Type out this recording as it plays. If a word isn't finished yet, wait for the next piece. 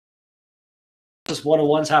Analysis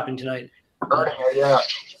 101's happening tonight. Yeah.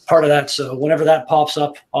 Part of that. So whenever that pops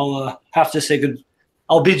up, I'll have to say good.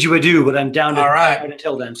 I'll bid you adieu, but I'm down to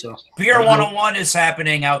until then. So Beer 101 is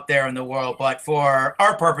happening out there in the world, but for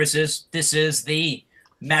our purposes, this is the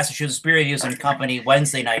Massachusetts Beer Reviews and Company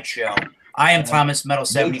Wednesday night show. I am Thomas Metal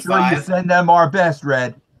 75. Make sure you send them our best,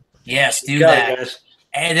 Red. Yes, do that.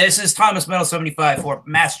 And this is Thomas Metal 75 for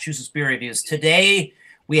Massachusetts Beer Reviews. Today,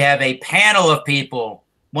 we have a panel of people,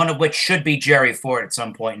 one of which should be Jerry Ford at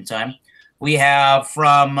some point in time. We have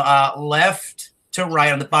from left to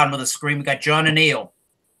right on the bottom of the screen, we got John O'Neill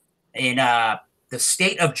in the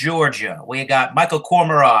state of Georgia. We got Michael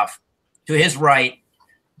Kormaroff to his right,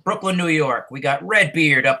 Brooklyn, New York. We got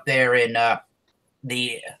Redbeard up there in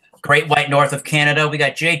the Great White North of Canada. We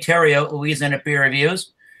got Jay Terrio, Louisiana Beer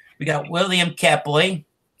Reviews. We got William Kepley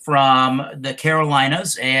from the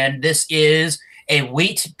Carolinas, and this is a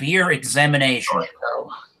wheat beer examination.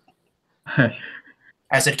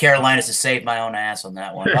 I said Carolinas to save my own ass on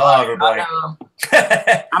that one. Hello, everybody.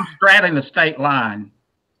 I'm straddling the state line.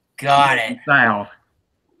 Got it. South.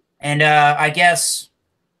 And I guess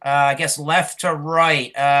left to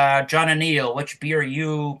right, John O'Neill, which beer are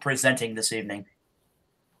you presenting this evening?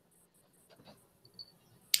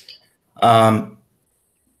 Hear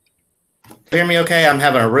me okay? I'm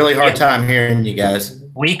having a really hard time hearing you guys.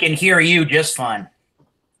 We can hear you just fine.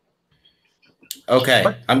 Okay,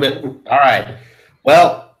 I'm good. All right.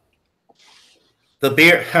 Well, the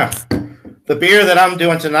beer that I'm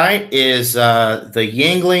doing tonight is the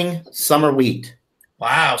Yuengling Summer Wheat.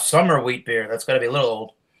 Wow, summer wheat beer. That's got to be a little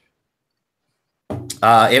old.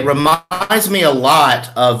 It reminds me a lot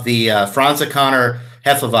of the Franz O'Connor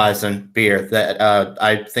Hefeweizen beer that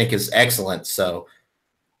I think is excellent. So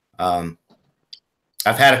I've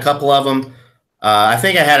had a couple of them. I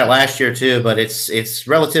think I had it last year too, but it's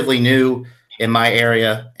relatively new in my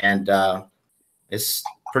area, and it's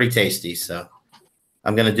pretty tasty. So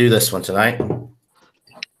I'm going to do this one tonight.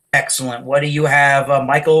 Excellent. What do you have,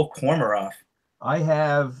 Michael Kormaroff? I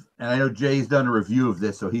have, and I know Jay's done a review of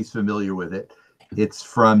this, so he's familiar with it. It's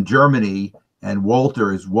from Germany, and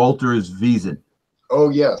Walter's Wiesen. Oh,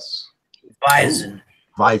 yes. Weizen.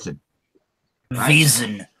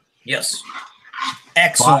 Wiesen. Yes.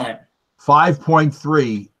 Excellent.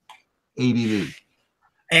 5.3 ABV.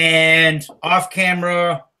 And off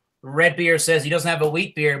camera, Redbeard says he doesn't have a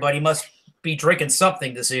wheat beer, but he must be drinking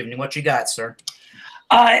something this evening. What you got, sir?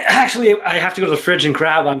 I have to go to the fridge and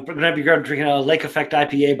grab. I'm going to be drinking a Lake Effect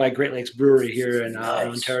IPA by Great Lakes Brewery here in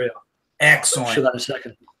Ontario. Excellent. I'll show that in a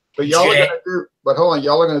second. But y'all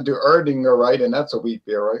are gonna do Erdinger, right? And that's a wheat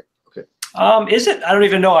beer, right? Okay. Is it? I don't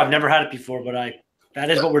even know. I've never had it before, but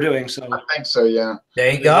that is what we're doing. So I think so. Yeah.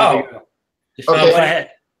 There you go. If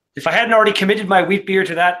I hadn't already committed my wheat beer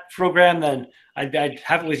to that program, then I'd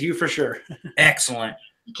have it with you for sure. Excellent.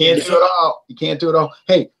 You can't do it all.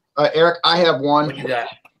 Hey, Eric, I have one. What you got?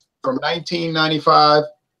 From 1995.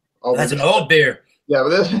 That's an old beer. Yeah,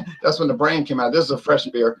 but that's when the brand came out. This is a fresh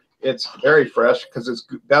beer. It's very fresh because it's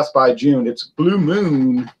Best by June. It's Blue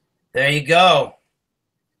Moon. There you go.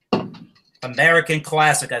 American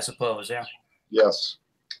classic, I suppose. Yeah. Yes.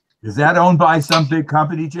 Is that owned by some big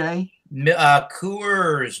company, Jay?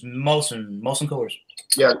 Coors, Molson Coors.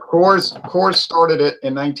 Yeah, Coors started it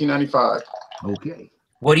in 1995. Okay.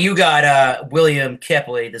 What do you got, William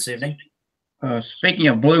Kepley, this evening? Speaking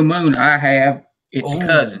of Blue Moon, I have its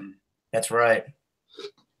cousin. That's right.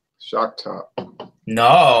 Shock Top.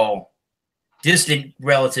 No. Distant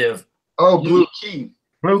relative. Oh, Blue Key.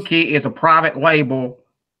 Blue Key is a private label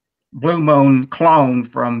Blue Moon clone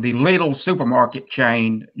from the Lidl supermarket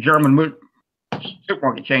chain, German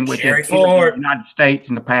supermarket chain, which is in the United States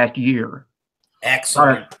in the past year.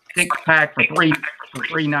 Excellent. 6-pack for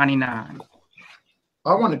 $3.99.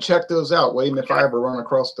 I want to check those out, Wade, if I ever run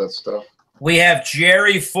across that stuff. We have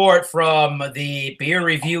Jerry Fort from the Beer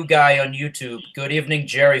Review Guy on YouTube. Good evening,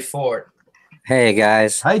 Jerry Fort. Hey,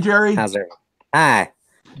 guys. Hi, Jerry. How's it? Hi.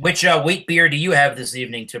 Which wheat beer do you have this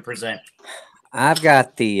evening to present? I've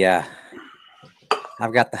got the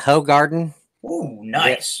Hoegaarden. Ooh,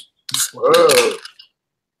 nice. Whoa.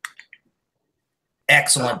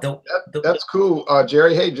 Excellent. That's cool,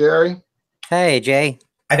 Jerry. Hey, Jerry. Hey, Jay.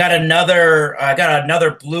 I got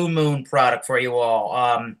another Blue Moon product for you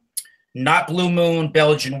all. Not Blue Moon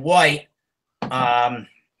Belgian White. I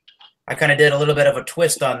kind of did a little bit of a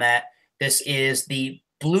twist on that. This is the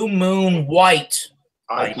Blue Moon White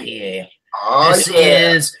IPA. This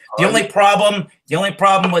is the only problem. The only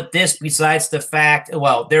problem with this, besides the fact,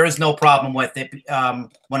 well, there is no problem with it.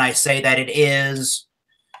 When I say that it is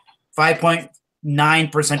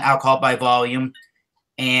 5.9% alcohol by volume,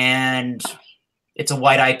 and it's a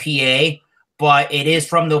white IPA. but it is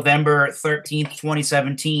from November 13th,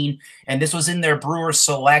 2017. And this was in their Brewer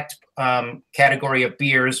Select category of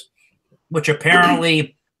beers, which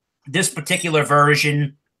apparently this particular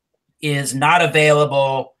version is not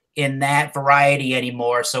available in that variety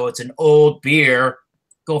anymore. So it's an old beer,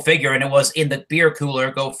 go figure. And it was in the beer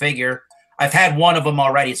cooler, go figure. I've had one of them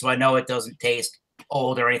already, so I know it doesn't taste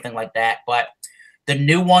old or anything like that. But the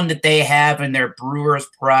new one that they have in their Brewers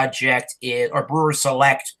Project or Brewer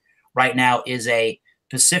Select right now is a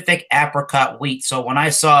Pacific Apricot Wheat. So when I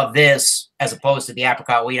saw this as opposed to the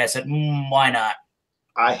Apricot Wheat, I said, why not?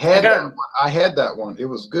 I had that one. I had that one. It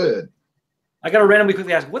was good. I got to randomly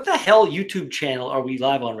quickly ask, what the hell YouTube channel are we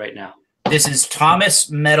live on right now? This is Thomas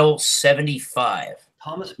Metal 75.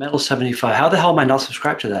 Thomas Metal 75. How the hell am I not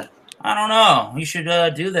subscribed to that? I don't know. You should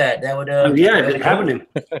do that. That would. Yeah, I didn't have him.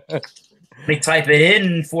 Let me type it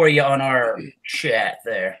in for you on our chat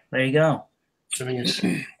there. There you go.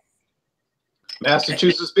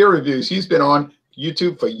 Massachusetts Beer Reviews. He's been on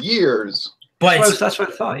YouTube for years. But that's what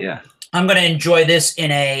I thought, yeah. I'm going to enjoy this in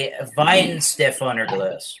a Weihenstephaner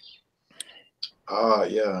glass.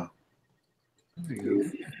 Yeah.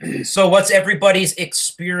 So what's everybody's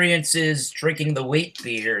experiences drinking the wheat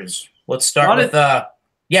beers? Let's start with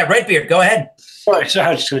Redbeard. Go ahead. Sorry,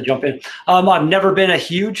 I was just going to jump in. I've never been a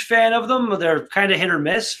huge fan of them. They're kind of hit or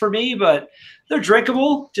miss for me, but they're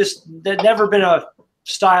drinkable. Just they've never been a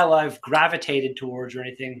style I've gravitated towards or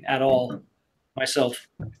anything at all myself.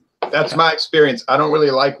 That's my experience. I don't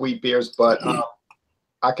really like wheat beers, but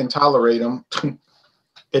I can tolerate them.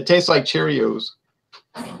 It tastes like Cheerios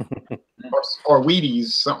or Wheaties,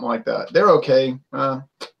 something like that. They're okay. How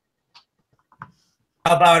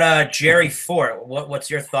about Jerry Fort? What's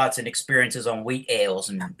your thoughts and experiences on wheat ales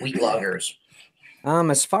and wheat lagers?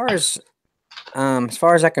 As far as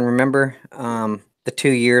I can remember, the 2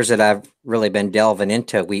 years that I've really been delving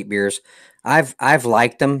into wheat beers, I've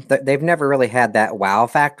liked them. They've never really had that wow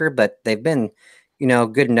factor, but they've been,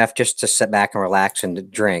 good enough just to sit back and relax and to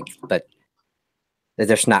drink. But they're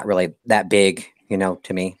just not really that big,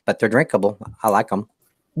 to me. But they're drinkable. I like them.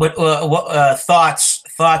 What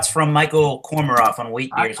thoughts from Michael Kormaroff on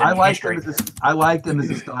wheat beers? I like them as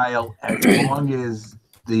a style as long as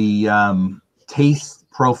the taste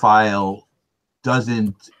profile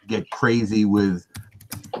doesn't get crazy with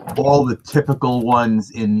all the typical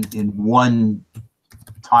ones in one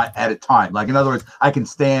time at a time. Like, in other words, I can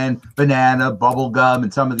stand banana, bubble gum,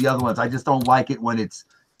 and some of the other ones. I just don't like it when it's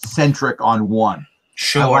centric on one.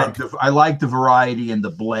 Sure. I like the variety and the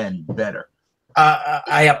blend better.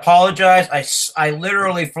 I apologize. I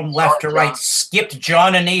literally from left to right skipped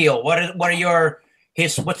John O'Neill. What's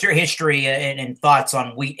your history and thoughts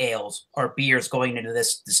on wheat ales or beers going into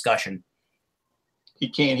this discussion? He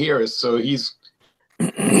can't hear us, so he's.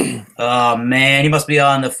 Oh man, he must be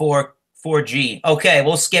on the 4G. Okay,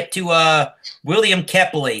 we'll skip to William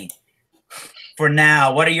Kepley for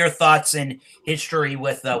now. What are your thoughts and history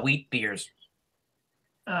with wheat beers?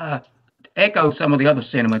 Echo some of the other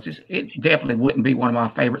sentiments. It definitely wouldn't be one of my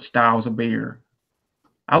favorite styles of beer.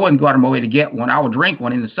 I wouldn't go out of my way to get one. I would drink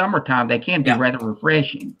one in the summertime. They can be rather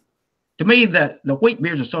refreshing. To me, the wheat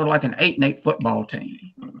beers are sort of like an 8-8 football team.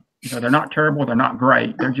 They're not terrible. They're not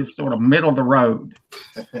great. They're just sort of middle of the road.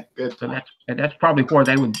 Good. So that's probably where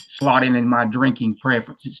they would slot in my drinking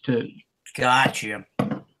preferences too. Gotcha.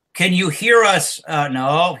 Can you hear us?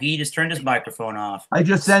 No, he just turned his microphone off. I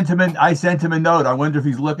sent him a note. I wonder if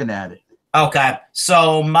he's looking at it. Okay.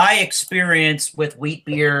 So my experience with wheat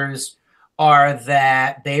beers are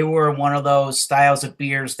that they were one of those styles of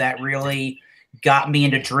beers that really got me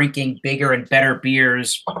into drinking bigger and better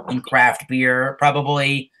beers in craft beer.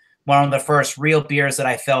 Probably one of the first real beers that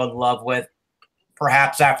I fell in love with,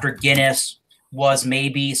 perhaps after Guinness, was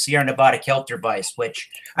maybe Sierra Nevada Kelterweiss, which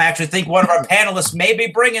I actually think one of our panelists may be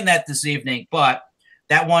bringing that this evening, but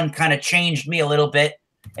that one kind of changed me a little bit.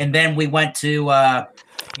 And then we went to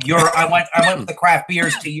Europe. I went with the craft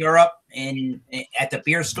beers to Europe at the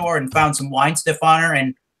beer store and found some Weihenstephaner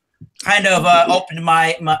and kind of opened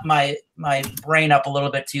my brain up a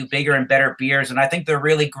little bit to bigger and better beers. And I think they're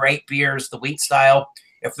really great beers, the wheat style.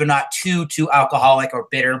 If they're not too alcoholic or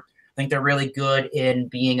bitter, I think they're really good in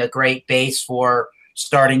being a great base for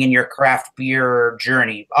starting in your craft beer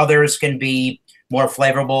journey. Others can be more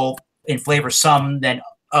flavorful in flavor some than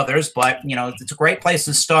others, but it's a great place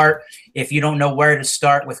to start if you don't know where to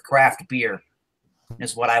start with craft beer,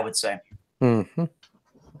 is what I would say. Mm-hmm.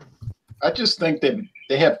 I just think that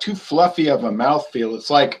they have too fluffy of a mouthfeel.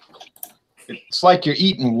 It's like you're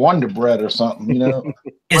eating Wonder Bread or something,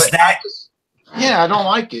 Yeah, I don't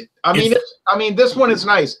like it. I mean, this one is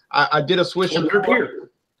nice. I did a Swisher here.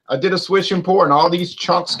 I did a swish and pour, and all these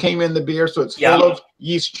chunks came in the beer, so it's full of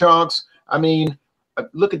yeast chunks. I mean,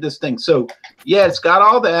 look at this thing. So yeah, it's got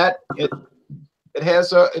all that. It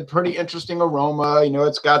has a pretty interesting aroma. You know,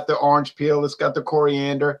 it's got the orange peel, it's got the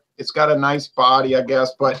coriander, it's got a nice body, I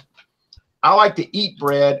guess. But I like to eat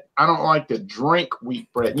bread. I don't like to drink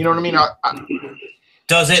wheat bread. You know what I mean?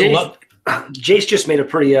 Does it look? Jace just made a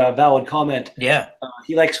pretty valid comment. Yeah.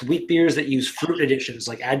 He likes wheat beers that use fruit additions,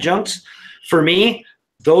 like adjuncts. For me,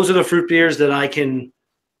 those are the fruit beers that I can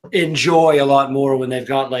enjoy a lot more when they've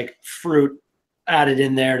got like fruit added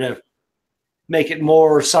in there to make it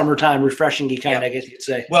more summertime refreshing-y kind of, I guess you'd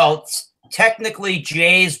say. Well, technically,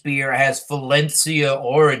 Jay's beer has Valencia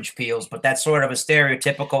orange peels, but that's sort of a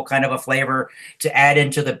stereotypical kind of a flavor to add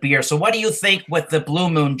into the beer. So what do you think with the Blue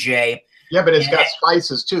Moon, Jay? Yeah, but it's got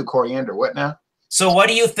spices too, coriander. What now? So what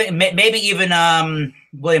do you think? Maybe even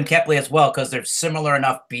William Kepley as well, because they're similar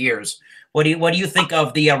enough beers. What do you think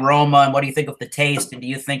of the aroma, and what do you think of the taste? And do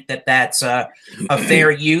you think that that's a fair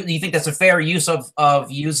use? Do you think that's a fair use of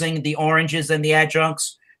using the oranges and the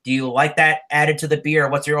adjuncts? Do you like that added to the beer?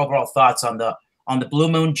 What's your overall thoughts on the Blue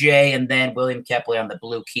Moon Jay, and then William Kepley on the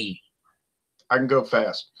Blue Key? I can go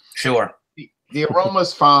fast. Sure. The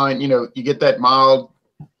aroma's fine. You know, you get that mild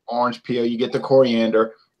orange peel, you get the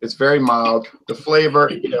coriander. It's very mild. The flavor,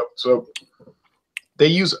 you know, so they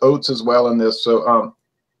use oats as well in this. So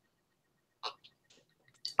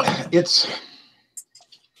it's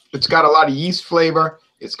got a lot of yeast flavor.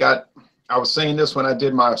 It's got, I was saying this when I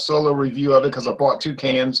did my solo review of it, because I bought 2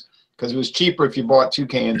 cans because it was cheaper if you bought 2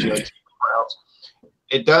 cans. You know,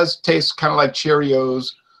 it does taste kind of like Cheerios.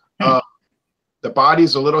 The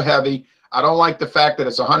body's a little heavy. I don't like the fact that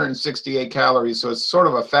it's 168 calories, so it's sort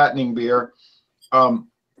of a fattening beer. I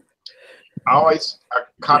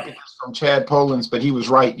copied this from Chad Poland's, but he was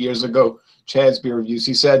right years ago. Chad's beer reviews.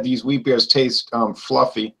 He said these wheat beers taste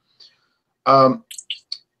fluffy.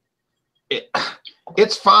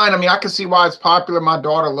 It's fine. I mean, I can see why it's popular. My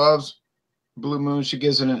daughter loves Blue Moon. She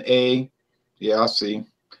gives it an A. Yeah, I see.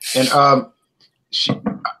 And I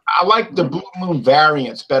like the Blue Moon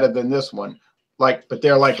variants better than this one. But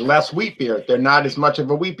they're like less wheat beer. They're not as much of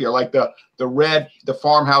a wheat beer, like the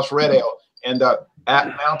Farmhouse Red Ale and the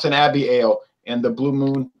Mountain Abbey Ale and the Blue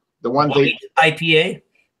Moon. The one IPA.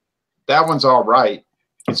 That one's all right.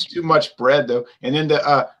 It's too much bread though. And then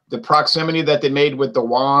the proximity that they made with the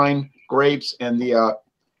wine grapes and the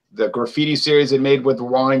graffiti series they made with the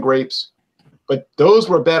wine grapes, but those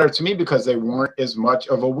were better to me because they weren't as much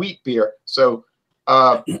of a wheat beer. So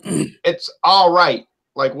it's all right.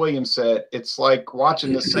 Like William said, it's like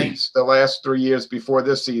watching the Saints the last 3 years before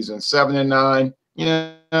this season, 7-9. You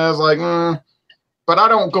know, I was like, but I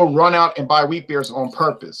don't go run out and buy wheat beers on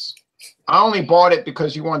purpose. I only bought it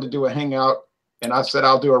because you wanted to do a hangout, and I said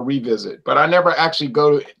I'll do a revisit. But I never actually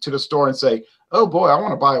go to the store and say, oh boy, I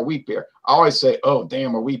want to buy a wheat beer. I always say, oh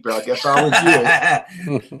damn, a wheat beer. I guess I'll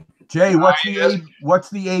review it. Jay, what's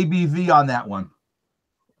the ABV on that one?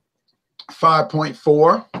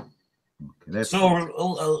 5.4.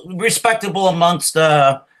 So respectable amongst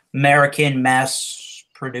American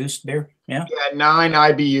mass-produced beer. Yeah. 9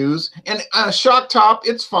 IBUs. And Shock Top,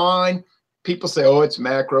 it's fine. People say, oh, it's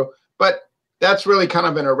macro. But that's really kind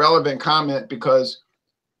of an irrelevant comment because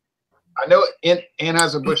I know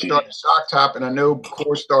Anheuser-Busch started Shock Top, and I know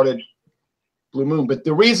Coors started Blue Moon. But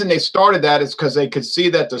the reason they started that is because they could see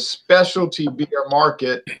that the specialty beer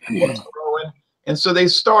market was growing. And so they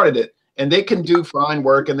started it. And they can do fine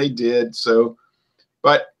work, and they did. So,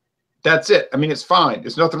 but that's it. I mean, it's fine.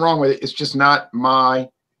 There's nothing wrong with it. It's just not my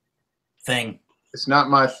thing. It's not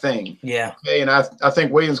my thing. Yeah. Okay, and I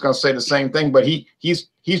think William's going to say the same thing, but he's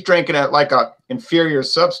drinking at like a inferior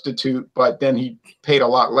substitute, but then he paid a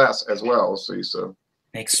lot less as well. See, so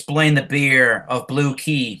explain the beer of Blue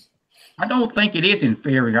Key. I don't think it is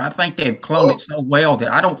inferior. I think they've cloned it so well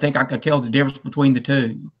that I don't think I could tell the difference between the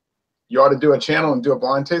two. You ought to do a channel and do a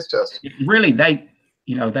blind taste test. Really, they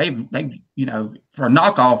for a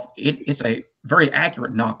knockoff, it's a very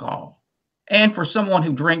accurate knockoff. And for someone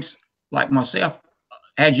who drinks like myself,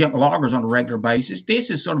 adjunct lagers on a regular basis, this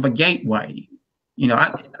is sort of a gateway. You know,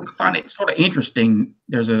 I find it sort of interesting.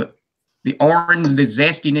 There's the orange, the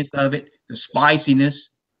zestiness of it, the spiciness.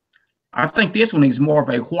 I think this one is more of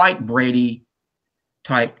a white bready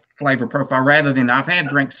type flavor profile rather than I've had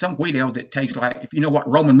drank some wheat ale that tastes like, if you know what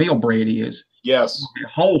Roman meal bread is. Yes.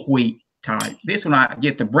 Whole wheat type. This one I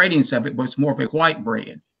get the breadiness of it, but it's more of a white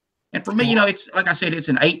bread. And for me, you know, it's like I said, it's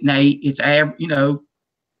an 8 and 8. It's average, you know,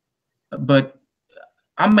 but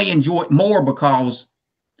I may enjoy it more because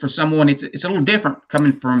for someone it's a little different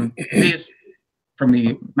coming from this, from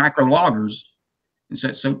the macro lagers. And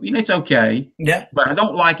so it's okay. Yeah. But I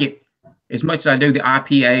don't like it as much as I do the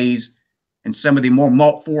IPAs and some of the more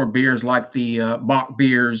malt forward beers like the Bach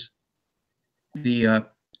beers, the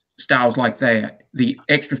styles like that. The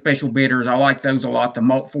extra special bitters, I like those a lot, the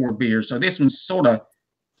malt forward beers. So this one's sort of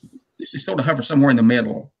hovers somewhere in the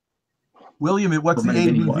middle. William, what's the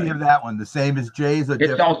ABV of that one? The same as Jay's? Or it's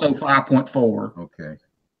different? Also 5.4. Okay.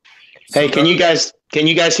 Hey, can you guys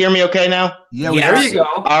hear me okay now? Yeah, There you go.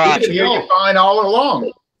 All right. We can hear you fine all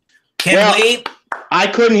along. Can we? I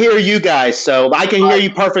couldn't hear you guys, so I can hear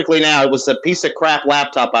you perfectly now. It was a piece of crap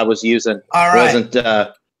laptop I was using. All right.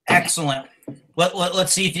 Wasn't Excellent.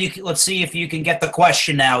 Let's see if you can get the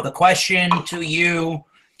question now. The question to you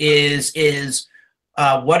is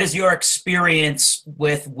what is your experience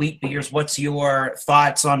with wheat beers? What's your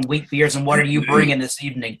thoughts on wheat beers, and what are you bringing this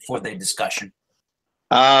evening for the discussion?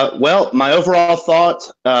 well, my overall thought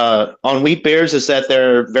on wheat beers is that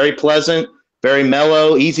they're very pleasant, very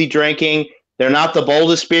mellow, easy drinking. They're not the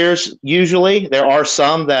boldest beers usually. There are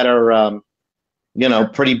some that are,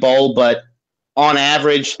 pretty bold, but on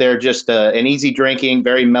average, they're just an easy drinking,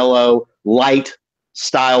 very mellow, light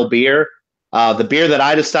style beer. The beer that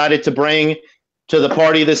I decided to bring to the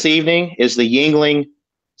party this evening is the Yuengling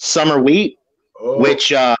Summer Wheat, which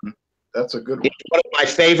that's a good one. is one of my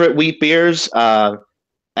favorite wheat beers.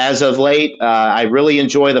 As of late, I really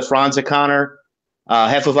enjoy the Franziskaner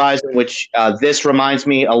Hefeweizen, which this reminds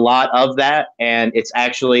me a lot of that, and it's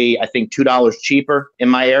actually, I think, $2 cheaper in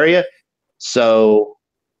my area. So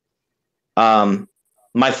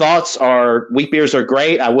my thoughts are wheat beers are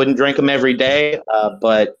great. I wouldn't drink them every day,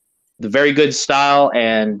 but the very good style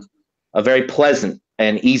and a very pleasant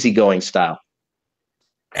and easygoing style.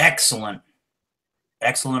 Excellent.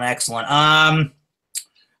 I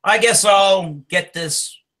guess I'll get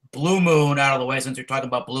this Blue Moon out of the way since you're talking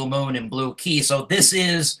about Blue Moon and Blue Key. So this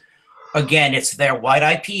is, again, it's their white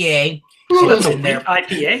IPA. So it's that's a in their wheat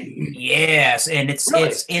IPA? Yes, and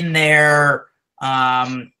it's in their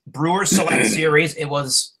Brewer Select series. It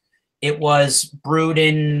was brewed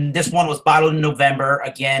in, this one was bottled in November.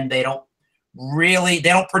 Again, they don't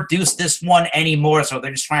produce this one anymore, so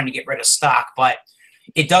they're just trying to get rid of stock, but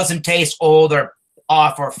it doesn't taste old or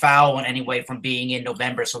off or foul in any way from being in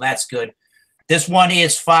November, so that's good. This one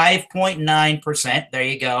is 5.9%. There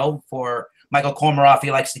you go. For Michael Komaroff, he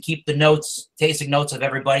likes to keep the tasting notes of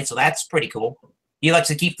everybody, so that's pretty cool. He likes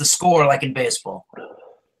to keep the score like in baseball.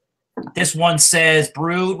 This one says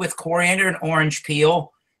brewed with coriander and orange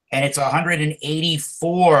peel, and it's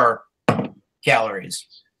 184 calories.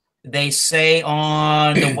 They say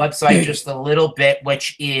on the website just a little bit,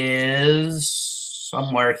 which is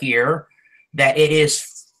somewhere here, that it is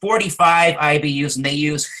 45 IBUs, and they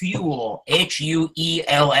use Huell,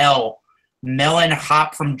 Huell, melon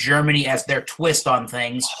hop from Germany as their twist on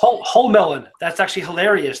things. Whole melon. That's actually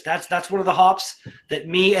hilarious. That's one of the hops that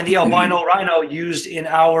me and the Albino Rhino used in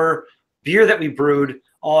our beer that we brewed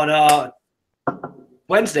on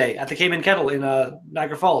Wednesday at the Cayman Kettle in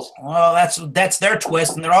Niagara Falls. Well, that's their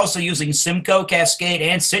twist, and they're also using Simcoe, Cascade,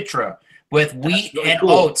 and Citra with wheat and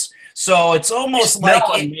oats. So it's almost like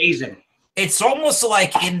amazing. It's almost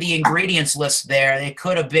like in the ingredients list there, it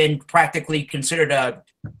could have been practically considered a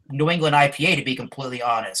New England IPA, to be completely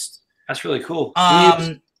honest. That's really cool.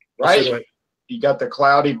 Right? You got the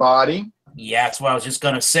cloudy body. Yeah, that's what I was just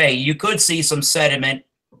going to say. You could see some sediment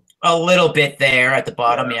a little bit there at the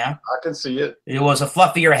bottom, yeah. I can see it. It was a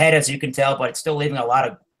fluffier head, as you can tell, but it's still leaving a lot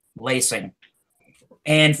of lacing.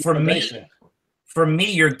 And for me,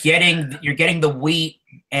 you're getting the wheat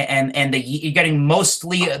and you're getting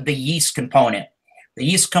mostly the yeast component. The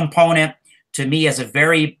yeast component to me is a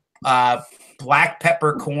very black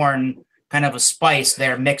peppercorn kind of a spice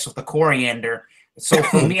there mixed with the coriander. So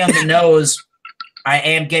for me on the nose, I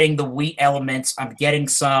am getting the wheat elements. I'm getting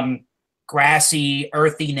some grassy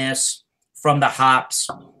earthiness from the hops,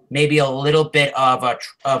 maybe a little bit of a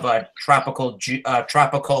tropical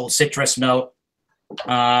citrus note.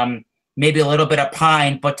 Maybe a little bit of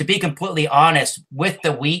pine, but to be completely honest, with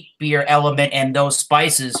the wheat beer element and those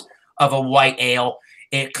spices of a white ale,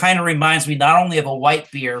 it kind of reminds me not only of a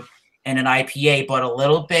white beer and an IPA, but a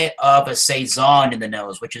little bit of a Saison in the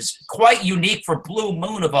nose, which is quite unique for Blue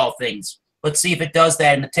Moon of all things. Let's see if it does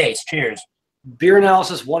that in the taste. Cheers. Beer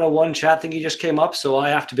Analysis 101 chat thingy just came up, so I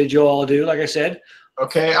have to bid you all adieu, like I said.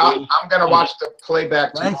 Okay, I'm going to watch the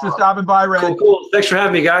playback tomorrow. Thanks for stopping by, Ray. Cool. Thanks for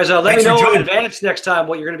having me, guys. Let me Thanks for know in joining. advance next time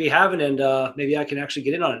what you're going to be having, and maybe I can actually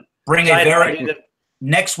get in on it. Bring a very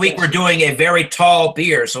next week. We're doing a very tall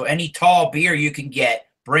beer, so any tall beer you can get,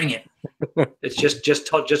 bring it. It's just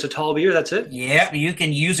a tall beer. That's it. Yeah, you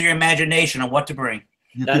can use your imagination on what to bring.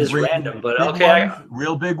 You That can is bring random, but big okay. ones,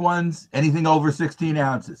 real big ones, anything over 16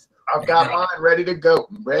 ounces. I've got mine ready to go.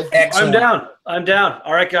 Red. Excellent. I'm down.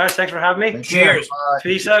 All right, guys. Thanks for having me. Thank you. Cheers.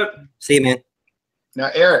 Peace out. See you, man. Now,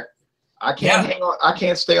 Eric, I can't Yeah. hang on. I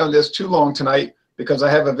can't stay on this too long tonight because I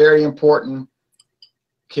have a very important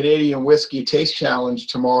Canadian whiskey taste challenge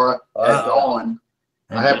tomorrow at dawn.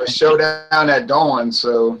 I have a showdown at dawn,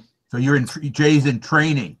 so So Jay's in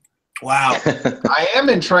training. Wow. I am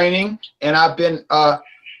in training, and I've been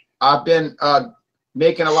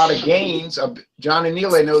making a lot of gains. John and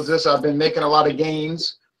Neil knows this. I've been making a lot of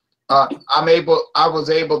gains. I was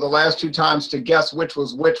able the last 2 times to guess which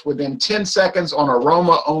was which within 10 seconds on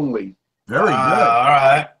aroma only. Very good. All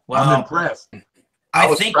right. Well, I'm impressed. I I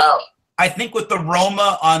was think proud. with the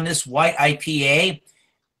Roma on this white IPA,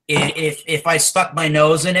 if I stuck my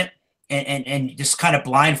nose in it and just kind of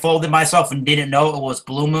blindfolded myself and didn't know it was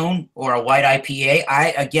Blue Moon or a white IPA,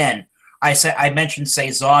 I mentioned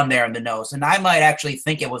Saison there in the nose, and I might actually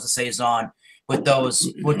think it was a Saison with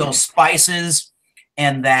those spices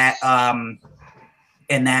and that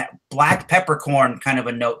black peppercorn kind of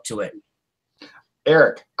a note to it.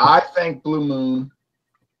 Eric, I think Blue Moon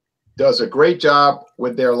does a great job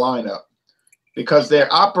with their lineup because they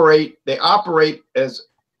operate as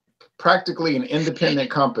practically an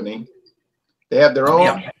independent company. They have their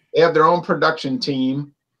own production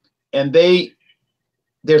team, and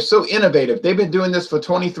they're so innovative. They've been doing this for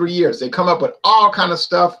 23 years. They come up with all kind of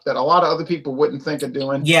stuff that a lot of other people wouldn't think of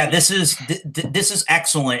doing. Yeah, this is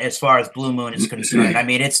excellent as far as Blue Moon is concerned. I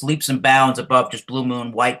mean, it's leaps and bounds above just Blue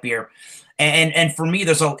Moon white beer. And for me,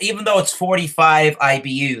 even though it's 45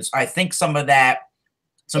 IBUs, I think some of that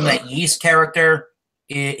yeast character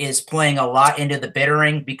is playing a lot into the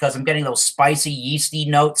bittering because I'm getting those spicy yeasty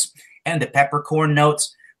notes and the peppercorn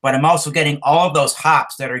notes, but I'm also getting all of those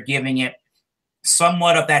hops that are giving it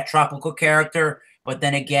somewhat of that tropical character, but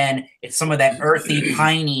then again, it's some of that earthy,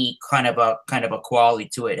 piney kind of a quality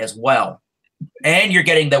to it as well. And you're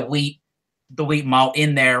getting the wheat malt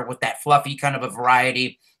in there with that fluffy kind of a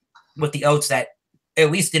variety with the oats that,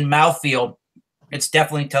 at least in mouthfeel, it's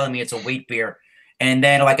definitely telling me it's a wheat beer. And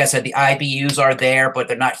then, like I said, the IBUs are there, but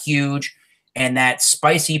they're not huge. And that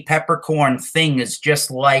spicy peppercorn thing is just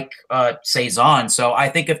like Saison. So I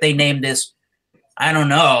think if they named this, I don't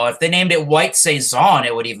know, if they named it White Saison,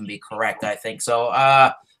 it would even be correct, I think. So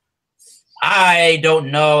I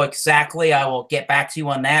don't know exactly. I will get back to you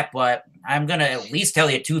on that, but I'm going to at least tell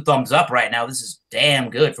you 2 thumbs up right now. This is damn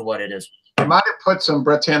good for what it is. They might have put some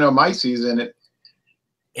Brettanomyces in it.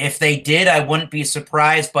 If they did, I wouldn't be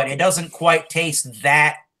surprised, but it doesn't quite taste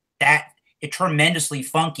that tremendously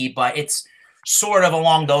funky, but it's sort of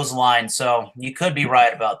along those lines. So you could be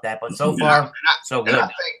right about that, but so far, so good.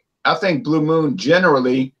 I think Blue Moon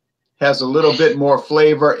generally has a little bit more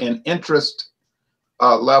flavor and interest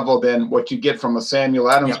level than what you get from a Samuel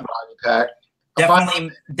Adams variety pack.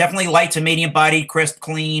 Definitely light to medium bodied, crisp,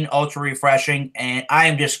 clean, ultra refreshing. And I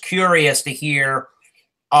am just curious to hear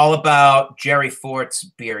all about Jerry Fort's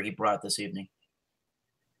beer he brought this evening.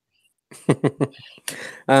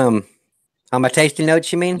 On my tasting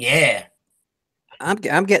notes, you mean? Yeah. I'm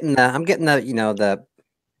getting the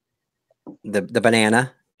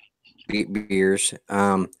banana beers.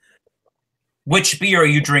 Which beer are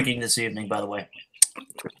you drinking this evening, by the way?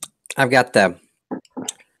 I've got the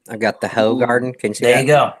Hoegaarden. Can you see there that? You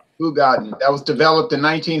go. Hoegaarden. That was developed in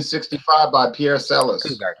 1965 by Pierre Sellers.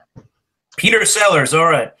 Hoegaarden. Peter Sellers, all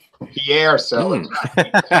right. Pierre Sellers.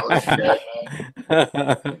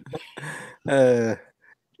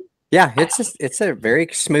 Yeah, it's a very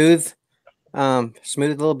smooth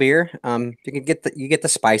little beer. You get the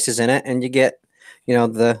spices in it, and you get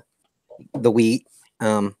the wheat.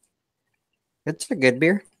 It's a good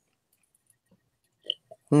beer.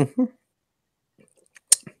 Mm-hmm.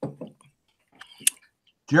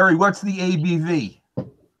 Jerry, what's the ABV?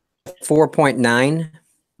 4.9.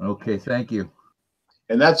 Okay, thank you.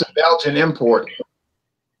 And that's a Belgian import.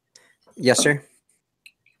 Yes, sir.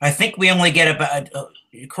 I think we only get about.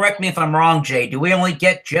 Correct me if I'm wrong, Jay. Do we only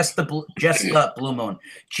get just the Blue Moon,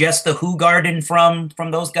 just the Hoegaarden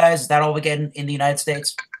from those guys? Is that all we get in the United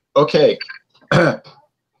States? Okay,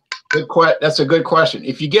 that's a good question.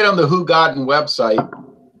 If you get on the Hoegaarden website,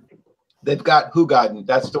 they've got Hoegaarden.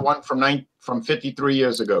 That's the one from 53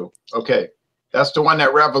 years ago. Okay, that's the one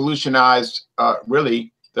that revolutionized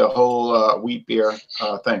really the whole wheat beer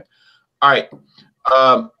thing. All right,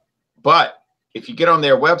 but if you get on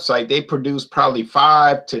their website, they produce probably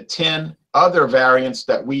 5 to 10 other variants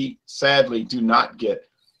that we sadly do not get.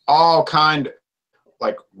 All kind,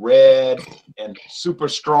 like red and super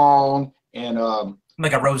strong and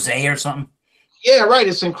like a rosé or something. Yeah, right.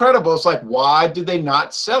 It's incredible. It's like, why did they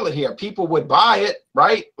not sell it here? People would buy it,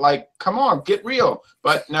 right? Like, come on, get real.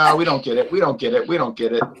 But no, we don't get it. We don't get it. We don't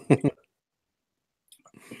get it.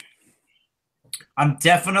 I'm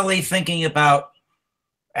definitely thinking about,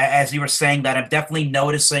 as you were saying that, I'm definitely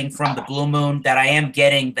noticing from the Blue Moon that I am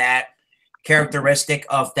getting that characteristic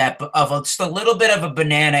of just a little bit of a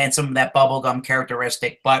banana and some of that bubblegum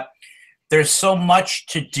characteristic. But there's so much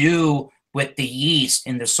to do with the yeast,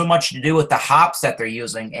 and there's so much to do with the hops that they're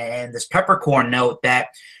using, and this peppercorn note that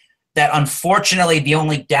unfortunately the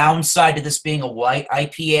only downside to this being a white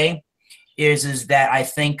IPA is that I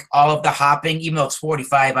think all of the hopping, even though it's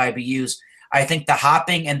 45 IBUs, I think the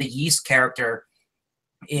hopping and the yeast character,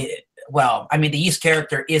 the yeast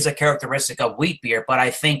character is a characteristic of wheat beer, but I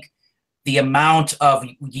think the amount of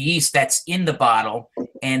yeast that's in the bottle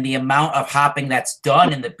and the amount of hopping that's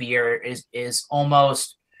done in the beer is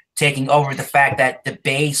almost taking over the fact that the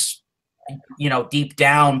base, deep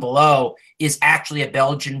down below is actually a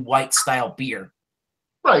Belgian white style beer.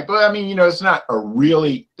 Right. But I mean, it's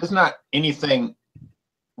not anything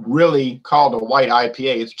really called a white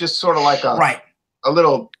IPA. It's just sort of like a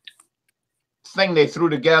little thing they threw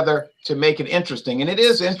together to make it interesting. And it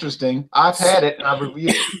is interesting. I've had it and I've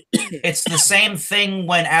reviewed it. It's the same thing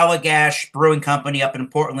when Allagash Brewing Company up in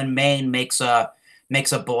Portland, Maine makes a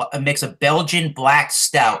Belgian black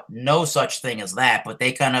stout. No such thing as that, but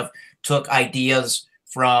they kind of took ideas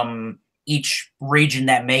from each region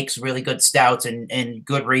that makes really good stouts and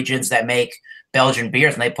good regions that make Belgian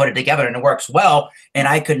beers, and they put it together and it works well. And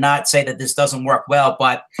I could not say that this doesn't work well,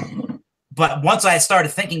 but once I started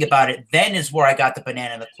thinking about it, then is where I got the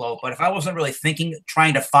banana and the clove. But if I wasn't really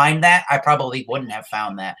trying to find that, I probably wouldn't have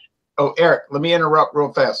found that. Oh, Eric, let me interrupt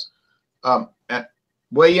real fast.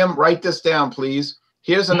 William, write this down, please.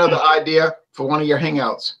 Here's another idea for one of your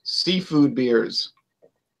hangouts: seafood beers.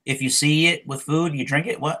 If you see it with food, you drink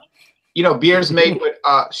it. What? Beers made with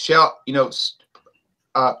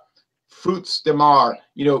fruits de mar.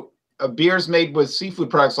 Beers made with seafood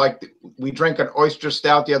products. Like we drank an oyster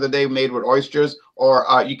stout the other day made with oysters, or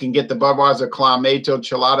you can get the Budweiser Clamato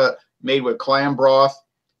Chelada made with clam broth.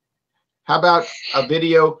 How about a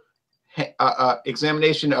video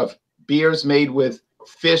examination of beers made with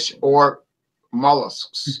fish or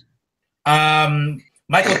mollusks?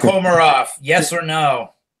 Michael Komarov, yes or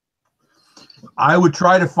no? I would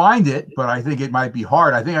try to find it, but I think it might be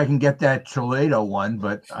hard. I think I can get that Chilado one,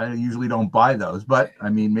 but I usually don't buy those. But I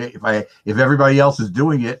mean, if everybody else is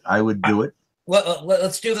doing it, I would do it.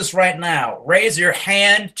 Let's do this right now. Raise your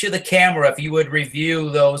hand to the camera if you would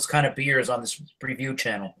review those kind of beers on this review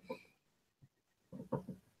channel.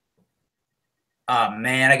 Oh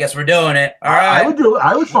man, I guess we're doing it. All right. I would do it.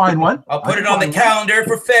 I would find one. I'll put it on the calendar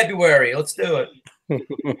for February. Let's do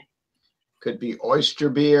it. Could be oyster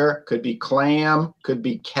beer, could be clam, could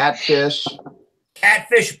be catfish.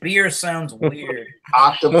 Catfish beer sounds weird.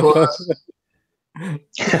 Octopus.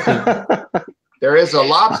 There is a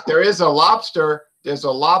lobster. There's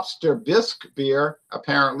a lobster bisque beer,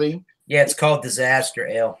 apparently. Yeah, it's called Disaster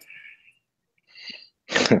Ale.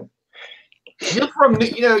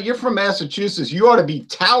 You're from Massachusetts. You ought to be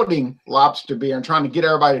touting lobster beer and trying to get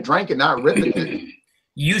everybody to drink it, not ripping it.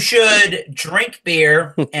 You should drink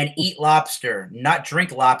beer and eat lobster, not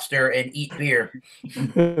drink lobster and eat beer.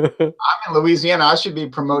 I'm in Louisiana. I should be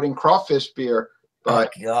promoting crawfish beer,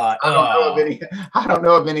 but oh, God. I don't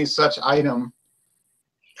know of any such item.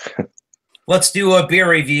 Let's do a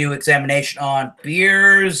beer review examination on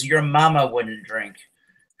beers your mama wouldn't drink.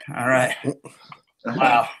 All right.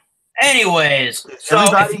 Wow. Anyways,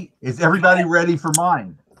 is everybody ready for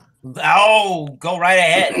mine? Oh, go right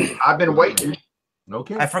ahead. I've been waiting.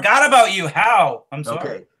 Okay. I forgot about you. How? I'm sorry.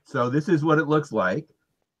 Okay. So this is what it looks like.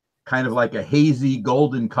 Kind of like a hazy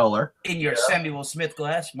golden color. In your Samuel Smith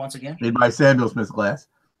glass, once again. In my Samuel Smith glass.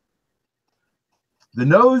 The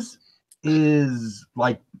nose is,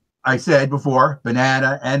 like I said before,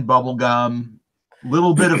 banana and bubblegum.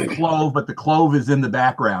 Little bit of clove, but the clove is in the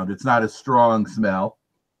background. It's not a strong smell.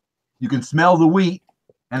 You can smell the wheat.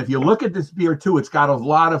 And if you look at this beer too, it's got a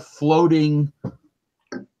lot of floating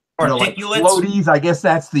like floaties. I guess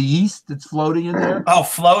that's the yeast that's floating in there. Oh,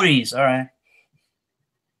 floaties. All right.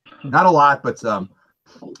 Not a lot, but some.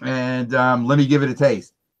 And let me give it a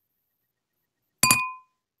taste.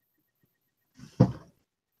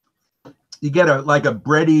 You get a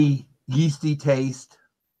bready, yeasty taste,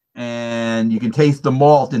 and you can taste the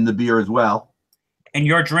malt in the beer as well. And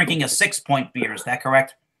you're drinking a 6-point beer, is that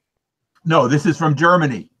correct? No, this is from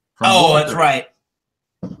Germany. Walter. That's right.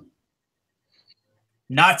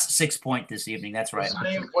 Not 6-point this evening. That's right.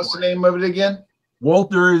 What's the name of it again?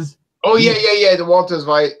 Walter's Oh yeah. The Walters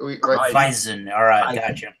right. Weizen. All right,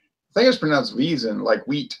 gotcha. I think it's pronounced Wiesen, like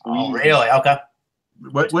wheat. Oh, really? Okay.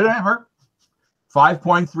 Whatever.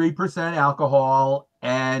 5.3% alcohol,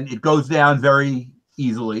 and it goes down very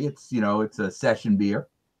easily. It's it's a session beer.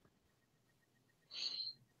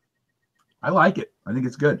 I like it. I think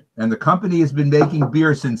it's good. And the company has been making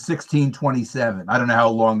beer since 1627. I don't know how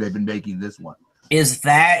long they've been making this one. Is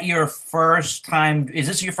that your first time? Is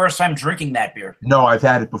this your first time drinking that beer? No, I've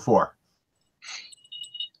had it before.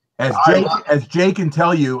 As Jay can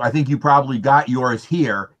tell you, I think you probably got yours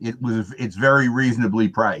here. It's very reasonably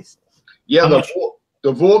priced. Yeah,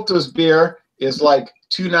 the Volta's beer is like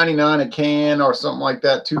 $2.99 a can or something like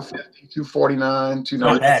that. $2.50, $2.49,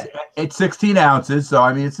 $2.99. It's 16 ounces, so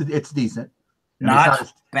I mean it's decent.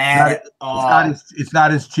 Not bad at all. It's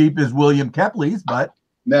not as cheap as William Kepley's, but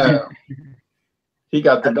no, he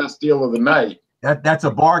got the best deal of the night. That's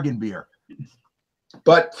a bargain beer.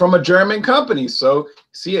 But from a German company, so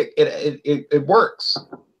see it works.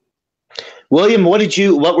 William, what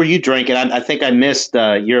were you drinking? I think I missed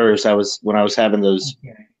yours. When I was having those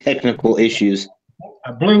technical issues.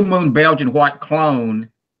 A Blue Moon Belgian white clone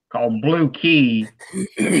called Blue Key,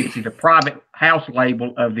 which is a private house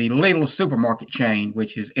label of the Lidl supermarket chain,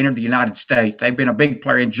 which has entered the United States. They've been a big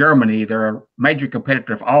player in Germany. They're a major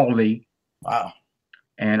competitor of Aldi. Wow.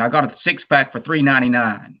 And I got a 6-pack for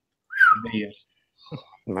 $3.99.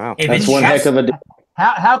 Wow. That's one heck of a deal.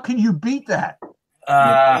 How can you beat that?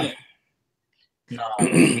 No.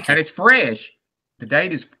 And it's fresh. The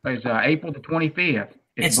date is April the 25th.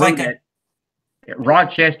 It's like at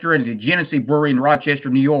Rochester and the Genesee Brewery in Rochester,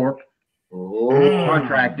 New York.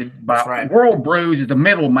 Contracted by World Brews is the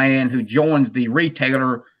middleman who joins the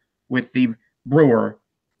retailer with the brewer.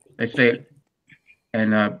 They say,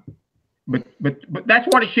 and but that's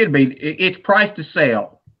what it should be. It's priced to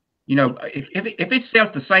sell. If it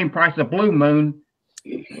sells the same price as Blue Moon,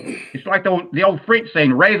 it's like the old French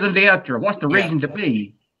saying, raison d'etre. What's the reason to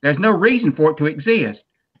be? There's no reason for it to exist.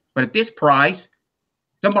 But at this price,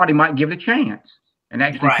 somebody might give it a chance and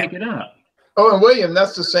actually pick it up. Oh, and William,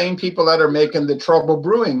 that's the same people that are making the Trouble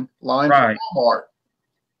Brewing line for Walmart.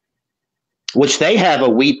 Which they have a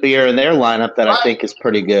wheat beer in their lineup that I think is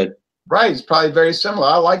pretty good. Right, it's probably very similar.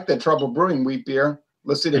 I like the Trouble Brewing wheat beer.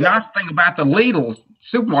 Let's see. The nice thing about the Lidl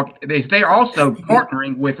supermarket is they're also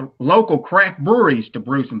partnering with local craft breweries to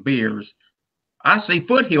brew some beers. I see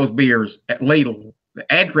Foothills beers at Lidl.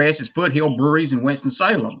 The address is Foothill Breweries in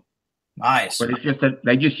Winston-Salem. Nice. But it's just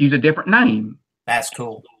they just use a different name. That's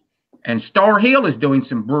cool. And Star Hill is doing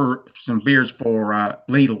some beers for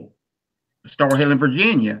Lidl. Star Hill in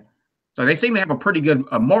Virginia. So they seem to have a pretty good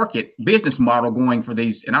market business model going for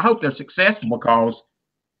these. And I hope they're successful because,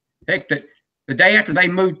 heck, the day after they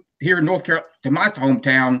moved here in North Carolina to my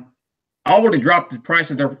hometown, Aldi dropped the price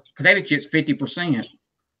of their potato chips 50%.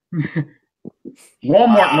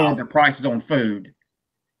 Walmart lowered their prices on food.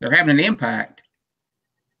 They're having an impact.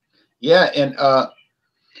 Yeah, and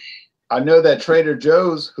I know that Trader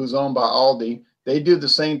Joe's, who's owned by Aldi, they do the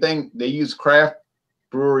same thing. They use craft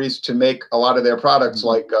breweries to make a lot of their products,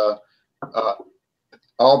 like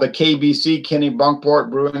all the KBC, Kenny Bunkport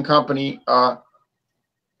Brewing Company,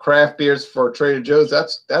 craft beers for Trader Joe's.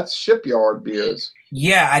 That's shipyard beers.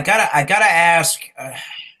 Yeah, I gotta ask,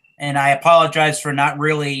 and I apologize for not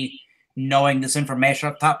really knowing this information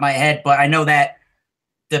off the top of my head, but I know that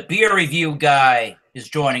the beer review guy is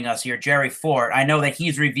joining us here, Jerry Fort. I know that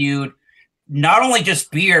he's reviewed not only just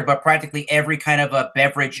beer, but practically every kind of a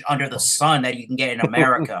beverage under the sun that you can get in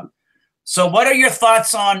America. So what are your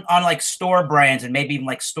thoughts on like store brands and maybe even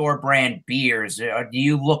like store brand beers? Do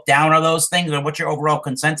you look down on those things, or what's your overall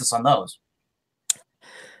consensus on those?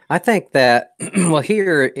 I think that, well,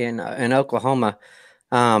 here in Oklahoma,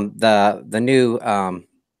 the new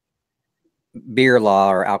beer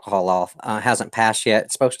law or alcohol law hasn't passed yet.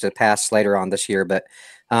 It's supposed to pass later on this year, but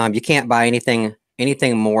you can't buy anything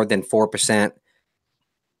more than 4%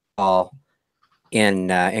 alcohol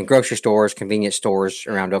in grocery stores, convenience stores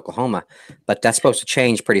around Oklahoma. But that's supposed to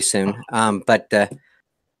change pretty soon. But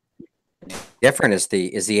different is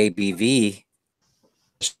the ABV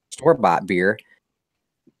store-bought beer.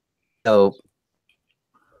 So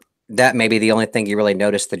that may be the only thing you really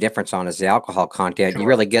notice the difference on is the alcohol content.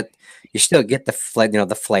 Sure. You still get the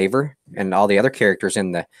flavor and all the other characters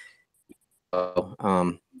in the.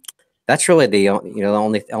 That's really the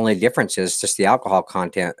only difference is just the alcohol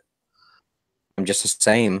content. I'm just the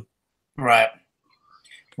same. Right.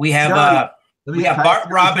 We have Bart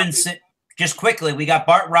Robinson. Just quickly, we got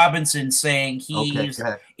Bart Robinson saying he's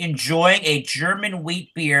enjoying a German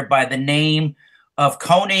wheat beer by the name of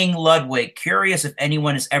Koning Ludwig. Curious if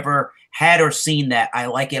anyone has ever had or seen that. I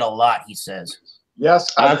like it a lot, he says.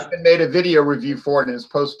 Yes, I've even made a video review for it and it's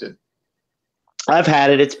posted. I've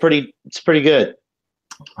had it. It's pretty good.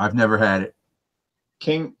 I've never had it.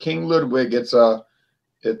 King Ludwig. It's I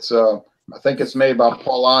think it's made by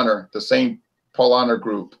Paul Honor, the same Paul Honor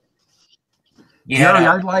group. Yeah.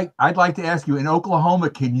 Jerry, I'd like to ask you, in Oklahoma,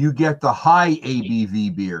 can you get the high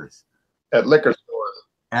ABV beers At liquor stores.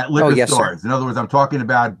 at liquor yes, sir. stores? In other words, I'm talking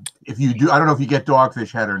about if you do, I don't know if you get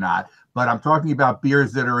Dogfish Head or not, but I'm talking about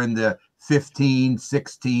beers that are in the 15,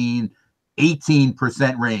 16,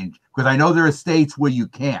 18% range, because I know there are states where you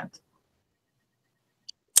can't.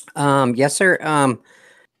 Yes, sir.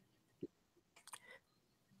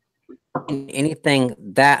 Anything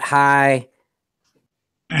that high,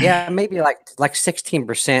 yeah, maybe like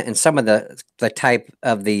 16%, and some of the type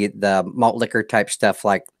of the malt liquor type stuff,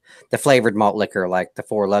 like the flavored malt liquor, like the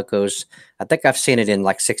Four Locos. I think I've seen it in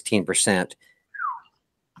like 16%.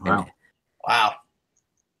 Wow. Wow.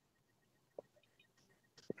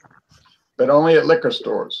 But only at liquor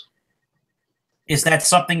stores. Is that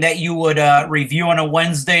something that you would review on a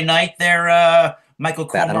Wednesday night there, Michael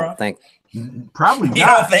That I Kornborough? don't think. Probably You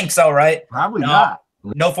not. don't think so, right? Probably No. not.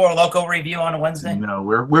 No Four Loco review on a Wednesday? No,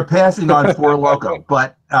 we're passing on Four Loco,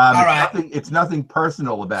 but All right. it's nothing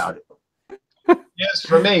personal about it. Yes,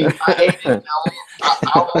 for me. I hate it.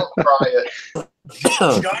 I won't try it.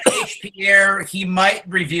 John H. Pierre, he might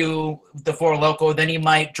review the Four Loco, then he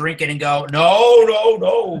might drink it and go,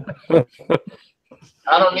 no.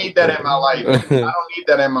 I don't need that in my life.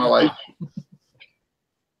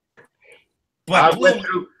 But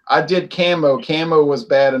I did Camo. Camo was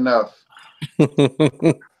bad enough.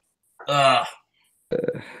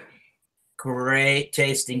 Great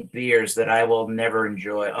tasting beers that I will never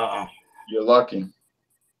enjoy. You're lucky.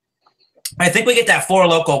 I think we get that Four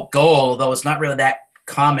Loco Gold, though it's not really that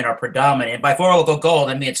common or predominant. And by Four Loco Gold,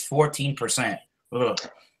 I mean it's 14%. Ugh.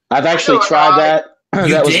 I've actually tried that.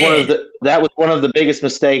 You That was one of the biggest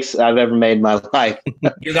mistakes I've ever made in my life.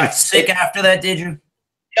 You got sick after that, did you?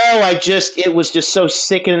 No, it was just so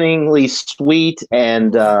sickeningly sweet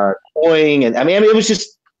and cloying, and I mean, it was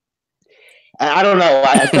just, I don't know.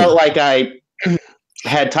 I felt like I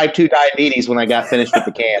had type 2 diabetes when I got finished with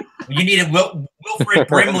the can. You needed Wilfred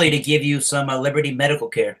Brimley to give you some Liberty Medical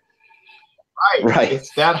Care. Right.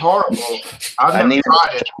 It's that horrible. I've never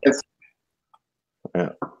tried it. Yeah.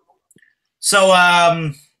 So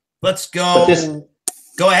let's go.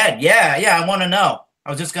 Go ahead. Yeah, I want to know. I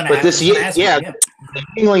was just going to ask. The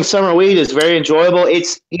Yuengling Summer Wheat is very enjoyable.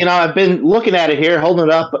 It's, I've been looking at it here, holding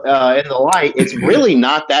it up in the light. It's really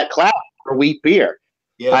not that cloudy for wheat beer.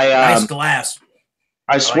 Yeah. Nice glass.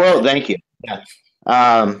 I swirled. Thank you. Yeah.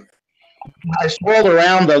 I swirled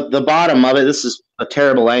around the bottom of it. This is a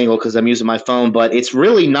terrible angle because I'm using my phone, but it's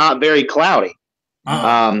really not very cloudy.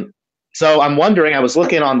 So I'm wondering, I was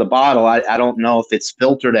looking on the bottle. I don't know if it's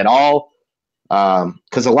filtered at all,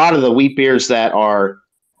 because a lot of the wheat beers that are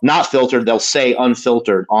not filtered, they'll say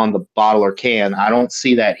unfiltered on the bottle or can. I don't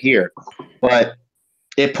see that here, but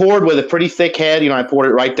it poured with a pretty thick head. I poured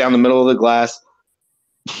it right down the middle of the glass.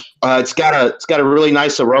 It's got a really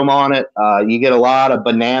nice aroma on it. You get a lot of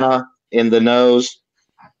banana in the nose.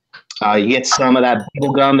 You get some of that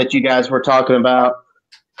bubble gum that you guys were talking about.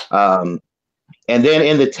 And then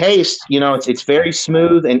in the taste, it's very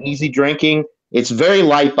smooth and easy drinking. It's very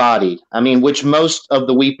light bodied. I mean, which most of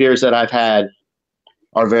the wheat beers that I've had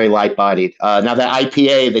are very light bodied. Now that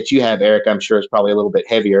IPA that you have, Eric, I'm sure is probably a little bit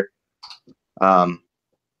heavier.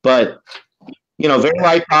 But very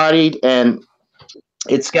light bodied, and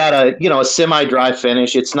it's got a semi-dry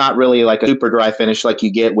finish. It's not really like a super dry finish like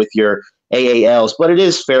you get with your AALs, but it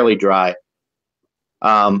is fairly dry.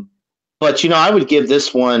 But I would give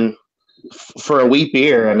this one, for a wheat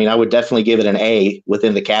beer, I mean, I would definitely give it an A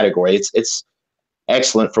within the category. It's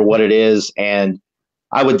excellent for what it is, and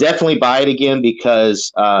I would definitely buy it again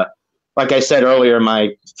because, like I said earlier,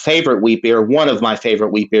 my favorite wheat beer, one of my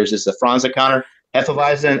favorite wheat beers, is the Franziskaner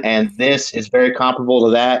Hefeweizen, and this is very comparable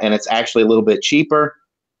to that, and it's actually a little bit cheaper.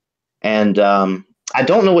 And I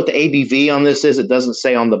don't know what the ABV on this is. It doesn't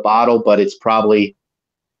say on the bottle, but it's probably,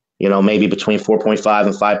 maybe between 4.5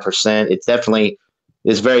 and 5%. It definitely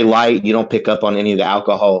is very light. You don't pick up on any of the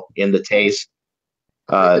alcohol in the taste.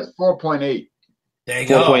 It's 4.8. There you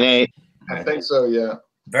go. 4.8. I think so, yeah.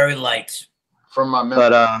 Very light. From my memory.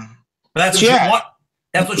 But that's what you want.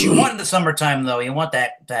 That's what you want in the summertime, though. You want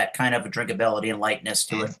that kind of a drinkability and lightness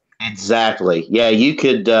to it. Exactly. Yeah, you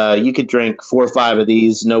could drink 4 or 5 of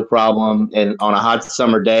these, no problem, and on a hot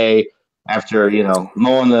summer day after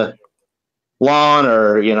mowing the lawn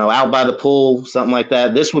or out by the pool, something like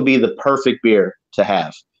that. This would be the perfect beer to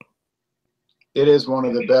have. It is one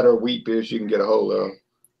of the better wheat beers you can get a hold of.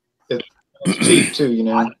 It's cheap too, you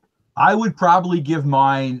know. I would probably give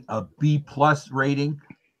mine a B+ rating.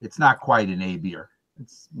 It's not quite an A beer.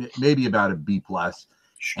 It's maybe about a B+.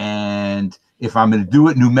 And if I'm going to do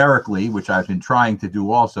it numerically, which I've been trying to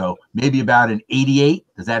do also, maybe about an 88.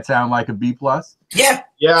 Does that sound like a B+? Yeah.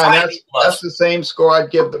 Yeah, and that's the same score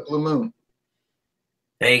I'd give the Blue Moon.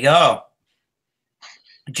 There you go.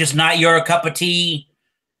 Just not your cup of tea.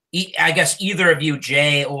 I guess either of you,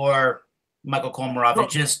 Jay or Michael Komarov, it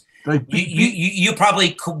just you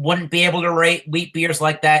probably wouldn't be able to rate wheat beers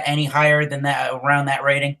like that any higher than that, around that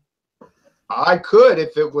rating. I could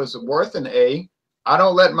if it was worth an A. I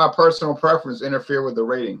don't let my personal preference interfere with the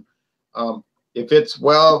rating. If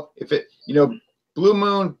it, Blue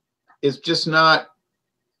Moon is just not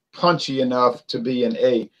punchy enough to be an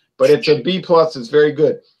A, but it's a B+. It's very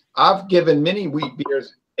good. I've given many wheat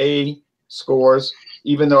beers A scores,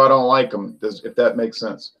 even though I don't like them, if that makes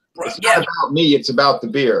sense. It's not about me, it's about the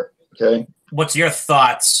beer, okay? What's your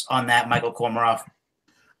thoughts on that, Michael Komarov?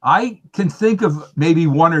 I can think of maybe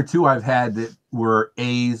one or two I've had that were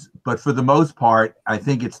A's, but for the most part, I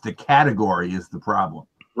think it's the category is the problem.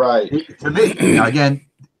 Right. To me, now again,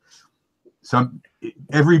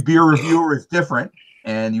 every beer reviewer is different,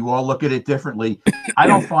 and you all look at it differently. I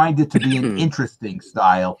don't find it to be an interesting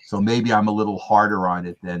style, so maybe I'm a little harder on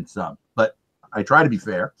it than some. But I try to be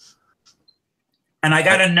fair. And I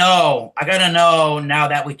gotta know now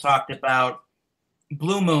that we talked about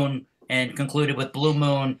Blue Moon and concluded with Blue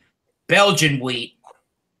Moon Belgian wheat,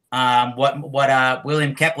 what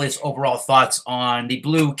William Kepley's overall thoughts on the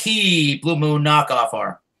Blue Moon knockoff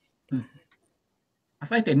are. I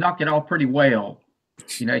think they knocked it off pretty well.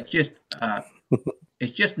 It's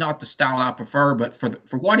just not the style I prefer, but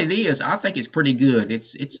for what it is, I think it's pretty good.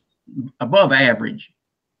 It's above average,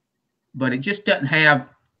 but it just doesn't have,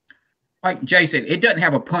 like Jay said, it doesn't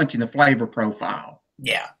have a punch in the flavor profile.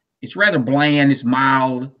 Yeah, it's rather bland. It's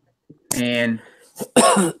mild, and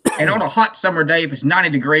on a hot summer day, if it's 90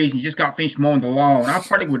 degrees and you just got finished mowing the lawn, I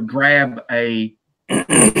probably would grab a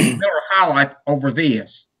Miller High Life over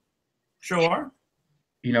this. Sure.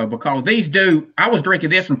 Because these I was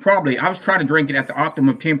drinking this and I was trying to drink it at the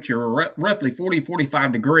optimum temperature, roughly 40,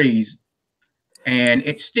 45 degrees. And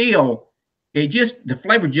the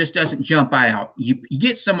flavor just doesn't jump out. You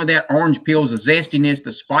get some of that orange peel, the zestiness,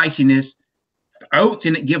 the spiciness. The oats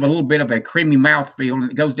in it give a little bit of a creamy mouthfeel,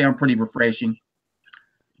 and it goes down pretty refreshing.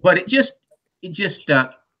 But it just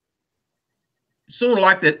sort of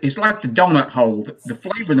like it's like the donut hole. The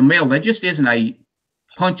flavor in the middle, there just isn't a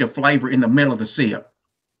punch of flavor in the middle of the sip.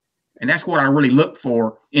 And that's what I really look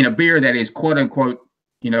for in a beer that is quote unquote,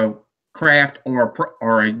 craft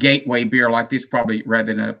or a gateway beer like this, probably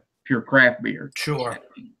rather than a pure craft beer. Sure.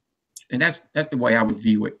 And that's the way I would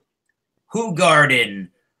view it. Hoegaarden,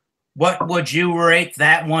 what would you rate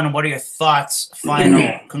that one? And what are your thoughts,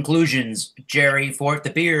 final conclusions, Jerry, for the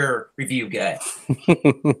beer review guy?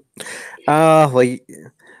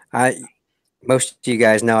 Most of you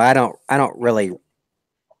guys know I don't really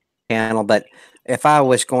handle, but if I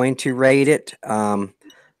was going to rate it, the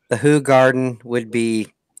Hoegaarden would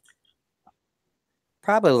be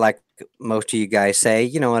probably like most of you guys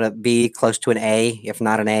say, a B, close to an A, if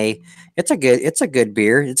not an A. It's a good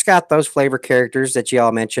beer. It's got those flavor characters that you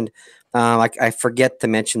all mentioned. I forget to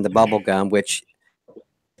mention the bubble gum, which,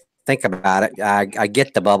 think about it, I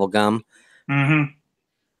get the bubble gum. Mm-hmm.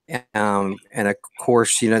 And of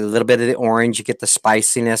course, a little bit of the orange, you get the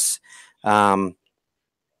spiciness. And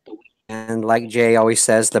like Jay always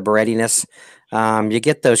says, the breadiness, you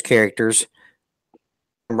get those characters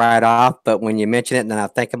right off. But when you mention it and then I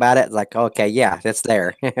think about it, like, okay, yeah, that's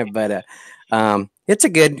there. But it's a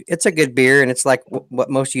good beer. And it's like what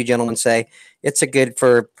most of you gentlemen say, it's a good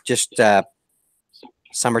for just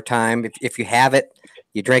summertime. If you have it,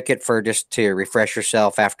 you drink it for just to refresh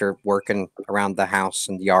yourself after working around the house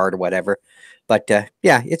and the yard or whatever. But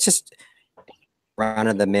yeah, it's just run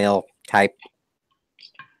of the mill type.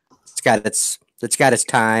 It's got its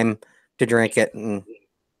time to drink it. And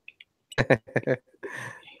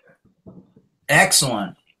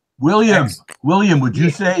Excellent. William, would you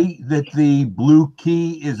say that the Blue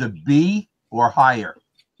Key is a B or higher?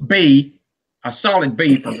 B, a solid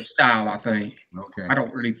B for the style, I think. Okay. I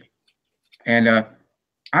don't really. And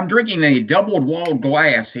I'm drinking a double walled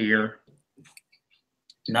glass here.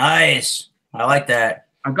 Nice. I like that.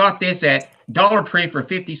 I got this at Dollar Tree for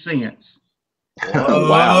 50 cents. Oh,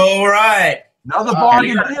 wow. All right. Another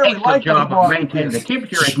bargain here. We like job of maintaining the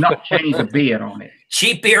temperature has not changed a bit on it.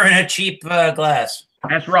 Cheap beer in a cheap glass.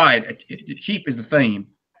 That's right. Cheap is the theme.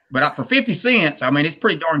 But for 50 cents, I mean, it's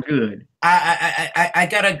pretty darn good. I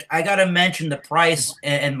gotta mention the price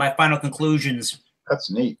and my final conclusions.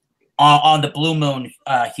 That's neat. On the Blue Moon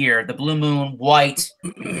here, the Blue Moon White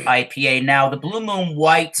IPA. Now, the Blue Moon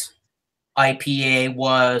White IPA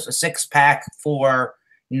was a 6-pack for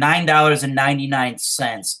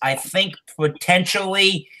 $9.99. I think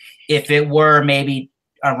potentially if it were maybe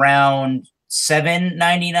around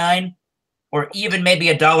 $7.99 or even maybe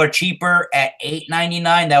 $1 cheaper at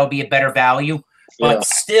 $8.99, that would be a better value. But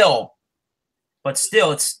still,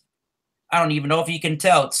 it's, I don't even know if you can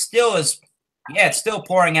tell, it still is. Yeah, it's still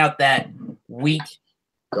pouring out that wheat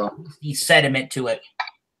sediment to it.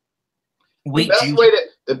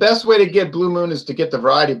 The best way to get Blue Moon is to get the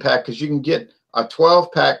variety pack because you can get a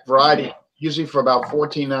 12-pack variety usually for about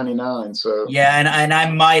 $14.99. So yeah, and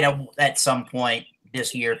I might have at some point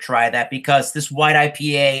this year try that because this white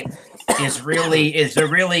IPA is a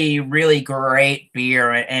really great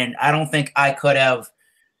beer, and I don't think I could have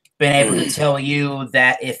been able to tell you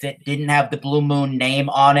that if it didn't have the Blue Moon name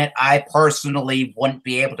on it, I personally wouldn't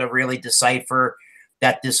be able to really decipher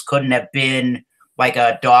that this couldn't have been like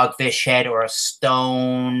a Dogfish Head or a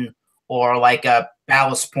Stone or like a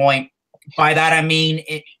Ballast Point. By that I mean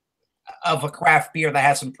of a craft beer that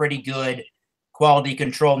has some pretty good quality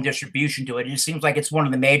control and distribution to it. It seems like it's one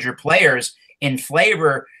of the major players in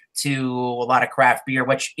flavor to a lot of craft beer,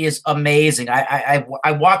 which is amazing. I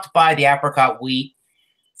walked by the apricot wheat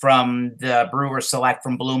from the Brewer Select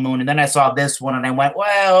from Blue Moon, and then I saw this one, and I went,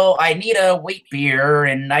 well, I need a wheat beer,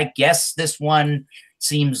 and I guess this one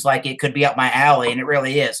seems like it could be up my alley, and it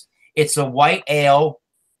really is. It's a white ale,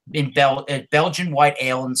 Belgian white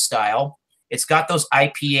ale in style. It's got those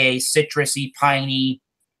IPA, citrusy, piney,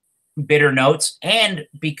 bitter notes, and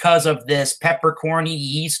because of this peppercorny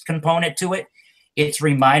yeast component to it, it's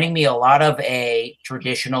reminding me a lot of a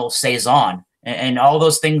traditional Saison, and all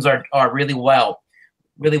those things are really well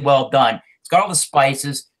done. It's got all the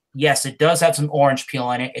spices. Yes, it does have some orange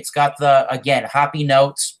peel in it. It's got the, again, hoppy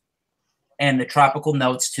notes and the tropical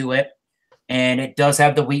notes to it. And it does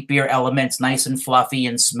have the wheat beer elements, nice and fluffy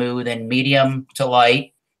and smooth and medium to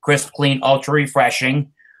light, crisp, clean, ultra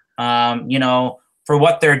refreshing. You know, for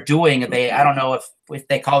what they're doing, I don't know if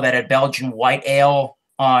they call that a Belgian white ale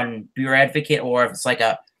on Beer Advocate or if it's like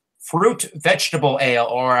a fruit vegetable ale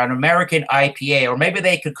or an American IPA, or maybe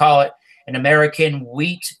they could call it an American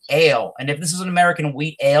wheat ale. And if this is an American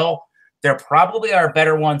wheat ale, there probably are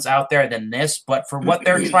better ones out there than this. But for what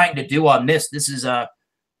they're trying to do on this is at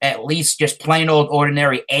least just plain old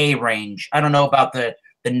ordinary A range. I don't know about the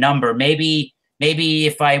number. Maybe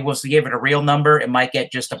if I was to give it a real number, it might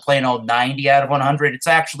get just a plain old 90 out of 100. It's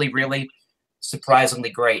actually really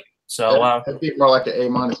surprisingly great. So it'd be more like an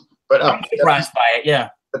A-. But I'm surprised by it, yeah.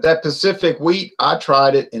 But that Pacific wheat, I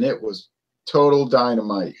tried it and it was total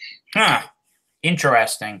dynamite. Huh.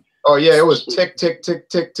 Interesting. Oh yeah, it was tick, tick, tick,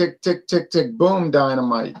 tick, tick, tick, tick, tick, boom,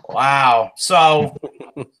 dynamite. Wow. So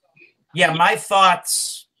yeah, my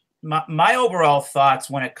thoughts, my overall thoughts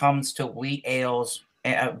when it comes to wheat ales,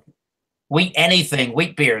 wheat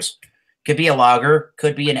beers, could be a lager,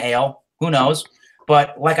 could be an ale, who knows?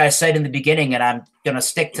 But like I said in the beginning, and I'm going to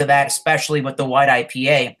stick to that, especially with the white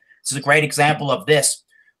IPA, this is a great example of this,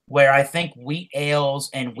 where I think wheat ales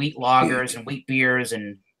and wheat lagers and wheat beers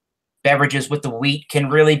and beverages with the wheat can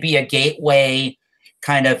really be a gateway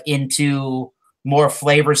kind of into more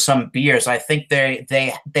flavorsome beers. I think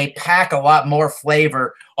they pack a lot more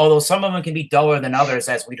flavor, although some of them can be duller than others,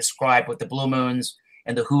 as we described with the Blue Moons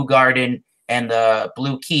and the Hoegaarden and the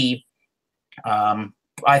Blue Key.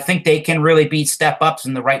 I think they can really be step-ups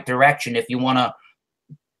in the right direction if you want to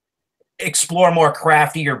explore more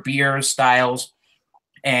craftier beer styles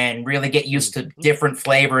and really get used to different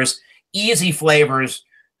flavors, easy flavors,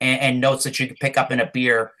 and notes that you can pick up in a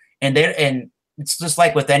beer. And it's just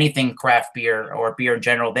like with anything craft beer or beer in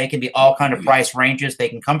general, they can be all kind of price ranges. They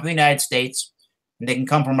can come from the United States and they can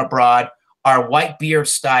come from abroad. Our white beer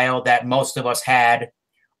style that most of us had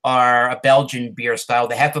are a Belgian beer style.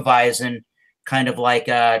 The Hefeweizen, kind of like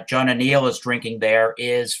John O'Neill is drinking there,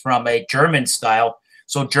 is from a German style.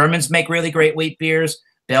 So Germans make really great wheat beers.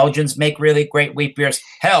 Belgians make really great wheat beers.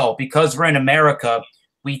 Hell, because we're in America,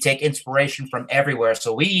 we take inspiration from everywhere.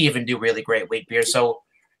 So we even do really great wheat beer. So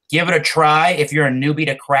give it a try. If you're a newbie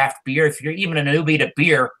to craft beer, if you're even a newbie to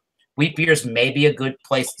beer, wheat beers may be a good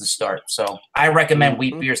place to start. So I recommend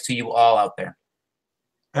wheat beers to you all out there.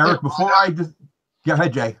 Eric, before I just go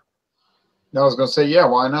ahead, Jay. No, I was going to say, yeah,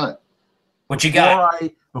 why not? What you got?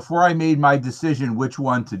 Before I made my decision which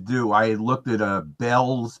one to do, I had looked at a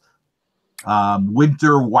Bell's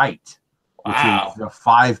Winter White, which is a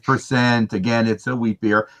 5%. Again, it's a wheat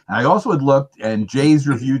beer. And I also had looked, and Jay's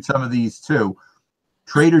reviewed some of these too.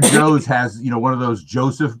 Trader Joe's has, one of those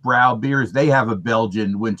Joseph Brau beers. They have a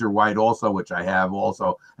Belgian winter white also, which I have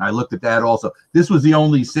also. And I looked at that also. This was the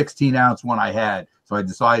only 16-ounce one I had. So I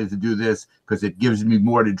decided to do this because it gives me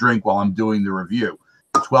more to drink while I'm doing the review.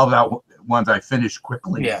 The 12-ounce ones I finish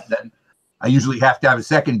quickly. Yeah. Then I usually have to have a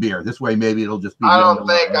second beer. This way, maybe it'll just be. I don't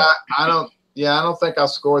think I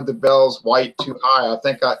scored the Bell's white too high. I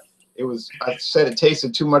think I said it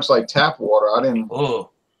tasted too much like tap water. I didn't. Oh.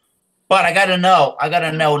 But I gotta know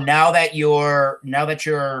now that you're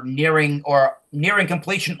nearing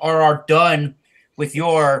completion or are done with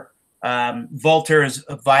your Volter's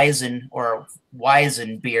Weizen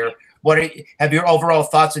beer. Have your overall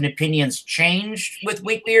thoughts and opinions changed with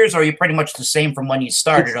wheat beers, or are you pretty much the same from when you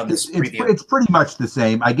started on this review? It's pretty much the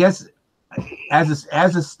same. I guess as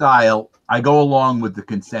a style, I go along with the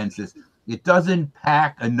consensus. It doesn't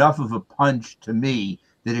pack enough of a punch to me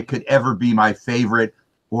that it could ever be my favorite,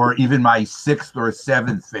 or even my 6th or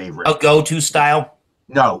 7th favorite. A go-to style?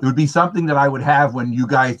 No, it would be something that I would have when you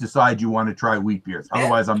guys decide you want to try wheat beers.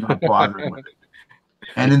 Otherwise, I'm not bothering with it.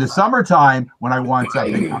 And in the summertime, when I want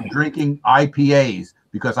something, I'm drinking IPAs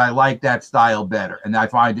because I like that style better, and I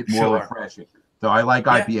find it more refreshing. So I like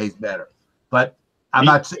IPAs better. But I'm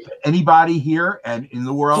not anybody here and in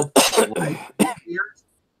the world like beers,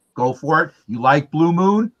 go for it. You like Blue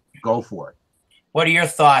Moon, go for it. What are your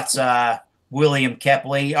thoughts, William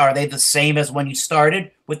Kepley? Are they the same as when you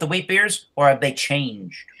started with the wheat beers, or have they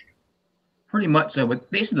changed? Pretty much so.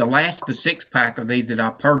 But this is the last of the 6-pack of these that I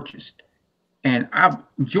purchased, and I've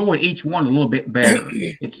enjoyed each one a little bit better.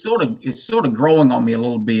 It's sort of growing on me a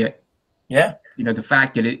little bit. Yeah. The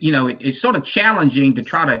fact that it's sort of challenging to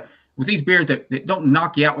try to, with these beers that don't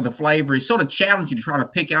knock you out with the flavor. It's sort of challenging to try to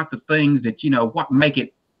pick out the things that what make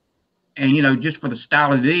it, and just for the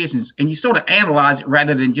style it is, and you sort of analyze it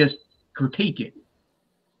rather than just critique it.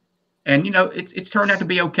 And it's turned out to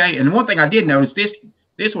be okay. And one thing I did notice,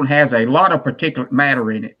 this one has a lot of particulate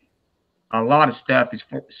matter in it. A lot of stuff is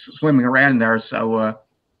swimming around there. So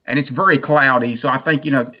and it's very cloudy. So I think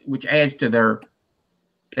which adds to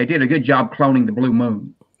they did a good job cloning the Blue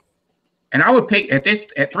Moon. And I would pick at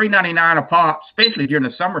 $3.99 a pop, especially during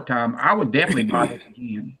the summertime. I would definitely buy this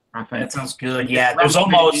again. I think that sounds good. Yeah, there's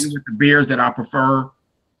almost with the beers that I prefer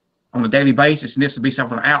on a daily basis, and this would be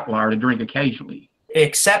something an outlier to drink occasionally.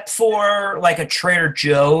 Except for like a Trader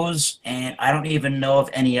Joe's, and I don't even know of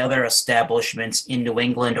any other establishments in New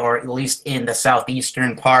England, or at least in the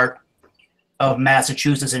southeastern part of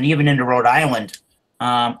Massachusetts, and even into Rhode Island.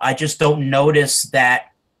 I just don't notice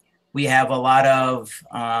that we have a lot of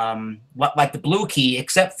like the Blue Key,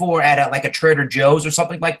 except for at like a Trader Joe's or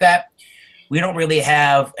something like that. We don't really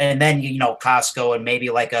have, and then Costco and maybe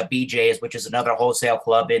like a BJ's, which is another wholesale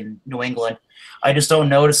club in New England. I just don't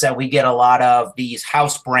notice that we get a lot of these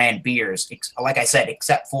house brand beers, like I said,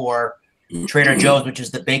 except for Trader Joe's, which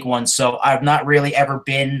is the big one. So I've not really ever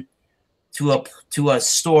been to a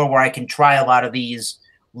store where I can try a lot of these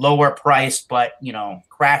lower priced but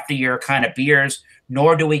craftier kind of beers.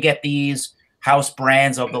 Nor do we get these house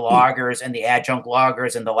brands of the lagers and the adjunct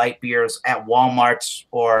lagers and the light beers at Walmart's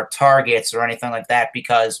or Targets or anything like that,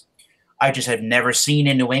 because I just have never seen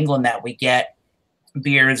in New England that we get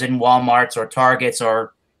beers in Walmart's or Targets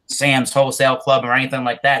or Sam's Wholesale Club or anything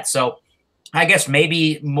like that. So I guess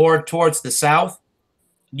maybe more towards the south,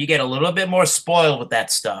 you get a little bit more spoiled with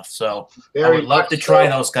that stuff. So I would love to try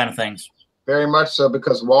those kind of things. Very much so,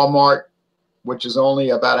 because Walmart, which is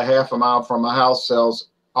only about a half a mile from my house, sells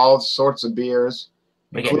all sorts of beers,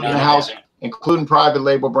 including private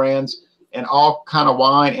label brands and all kind of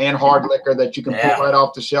wine and hard liquor that you can pull right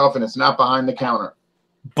off the shelf, and it's not behind the counter.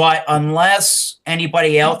 But unless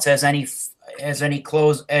anybody else has any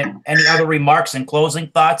other remarks and closing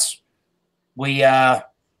thoughts, we're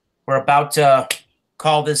about to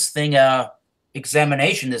call this thing a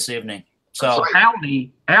examination this evening. So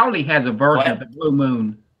Aldi has a version of the Blue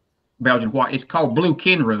Moon Belgian white. It's called Blue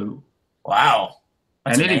Kinroot. Wow.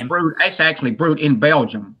 That's and it is brewed. It's actually brewed in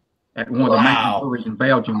Belgium at one of the main breweries in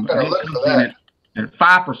Belgium. At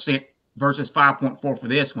 5% versus 5.4 for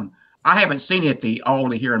this one. I haven't seen it at the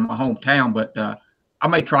Aldi here in my hometown, but I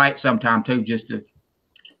may try it sometime too, just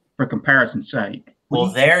for comparison's sake. Well,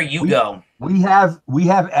 there you go. We have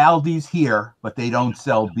Aldi's here, but they don't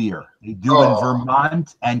sell beer. They do in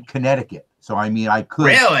Vermont and Connecticut. So I mean, I could.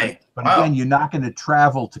 Really? But again, you're not going to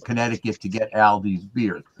travel to Connecticut to get Aldi's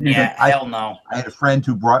beers. Yeah, hell no. I had a friend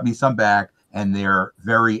who brought me some back, and they're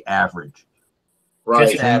very average. Right.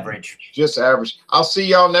 Just average. Just average. I'll see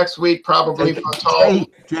y'all next week, probably for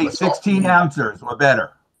Jay, 16 ounces or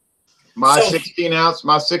better. My So- 16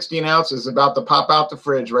 ounce is about to pop out the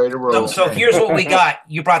fridge, ready to roll. So here's what we got.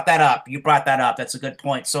 You brought that up. That's a good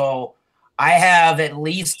point. So I have at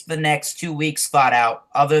least the next 2 weeks thought out.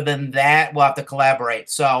 Other than that, we'll have to collaborate.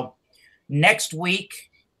 So next week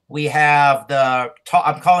we have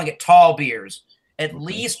I'm calling it tall beers. At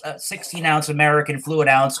least a 16-ounce American fluid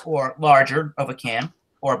ounce or larger of a can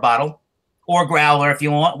or a bottle or growler if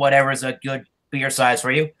you want, whatever is a good beer size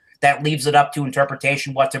for you. That leaves it up to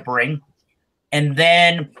interpretation what to bring. And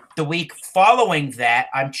then the week following that,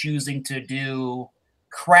 I'm choosing to do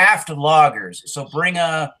craft lagers. So bring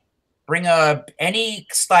any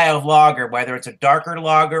style of lager, whether it's a darker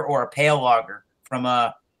lager or a pale lager from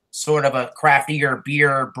a sort of a craftier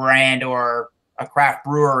beer brand or a craft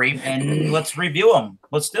brewery, and let's review them.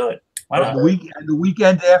 Let's do it. Why not? The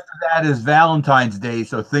weekend after that is Valentine's Day,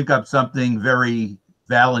 so think up something very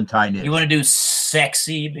Valentine-ish. You want to do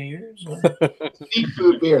sexy beers?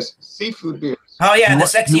 Seafood beers. Oh yeah, the You-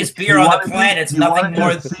 sexiest you beer on wanna the do- planet's you nothing wanna do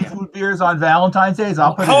more. seafood beers on Valentine's Days.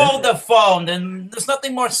 I'll put Hold it in. the phone. Then there's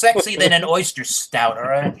nothing more sexy than an oyster stout. All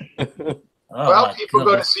right. Oh, Well, my people go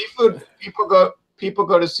to goodness. seafood. People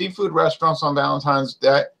go to seafood restaurants on Valentine's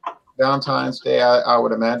Day. I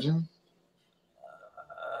would imagine.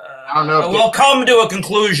 I don't know. If We'll come to a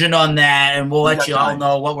conclusion on that, and we'll We let got you all time.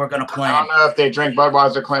 know what we're going to I plan. don't know if they drink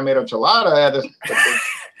Budweiser Clamato Gelada.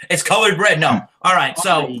 It's colored red. No. All right.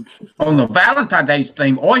 So On the Valentine's Day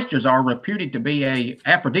theme, oysters are reputed to be a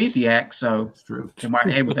aphrodisiac, so That's true. you might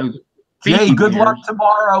add with those. Jay, fishing good luck beers.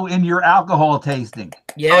 tomorrow in your alcohol tasting.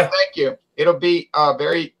 Oh, yeah, thank you. It'll be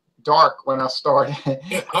very dark when I start.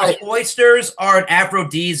 if oysters are an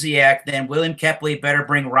aphrodisiac, then William Kepley better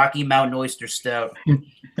bring Rocky Mountain oyster stout.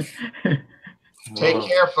 Take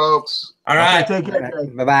care, folks. All right. Okay, take care, Jay.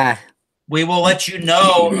 Bye-bye. We will let you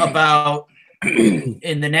know about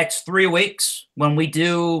in the next 3 weeks when we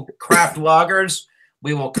do craft lagers.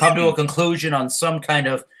 We will come to a conclusion on some kind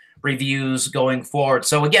of reviews going forward.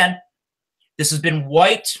 So again, this has been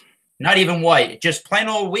white, not even white, just plain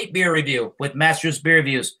old wheat beer review with Masters Beer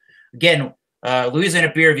Reviews. Again,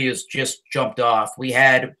 Louisiana Beer Reviews just jumped off. We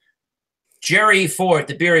had Jerry Fort,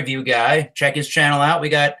 the beer review guy. Check his channel out. We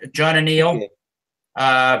got John and Neil.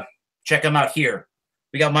 Check him out here.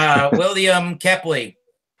 We got my William Kepley.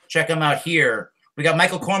 Check him out here. We got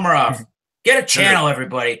Michael Kormaroff. Get a channel,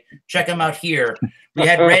 everybody. Check him out here. We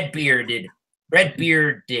had Redbearded.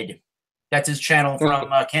 That's his channel from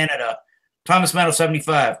Canada. Thomas Meadow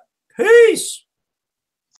 75. Peace.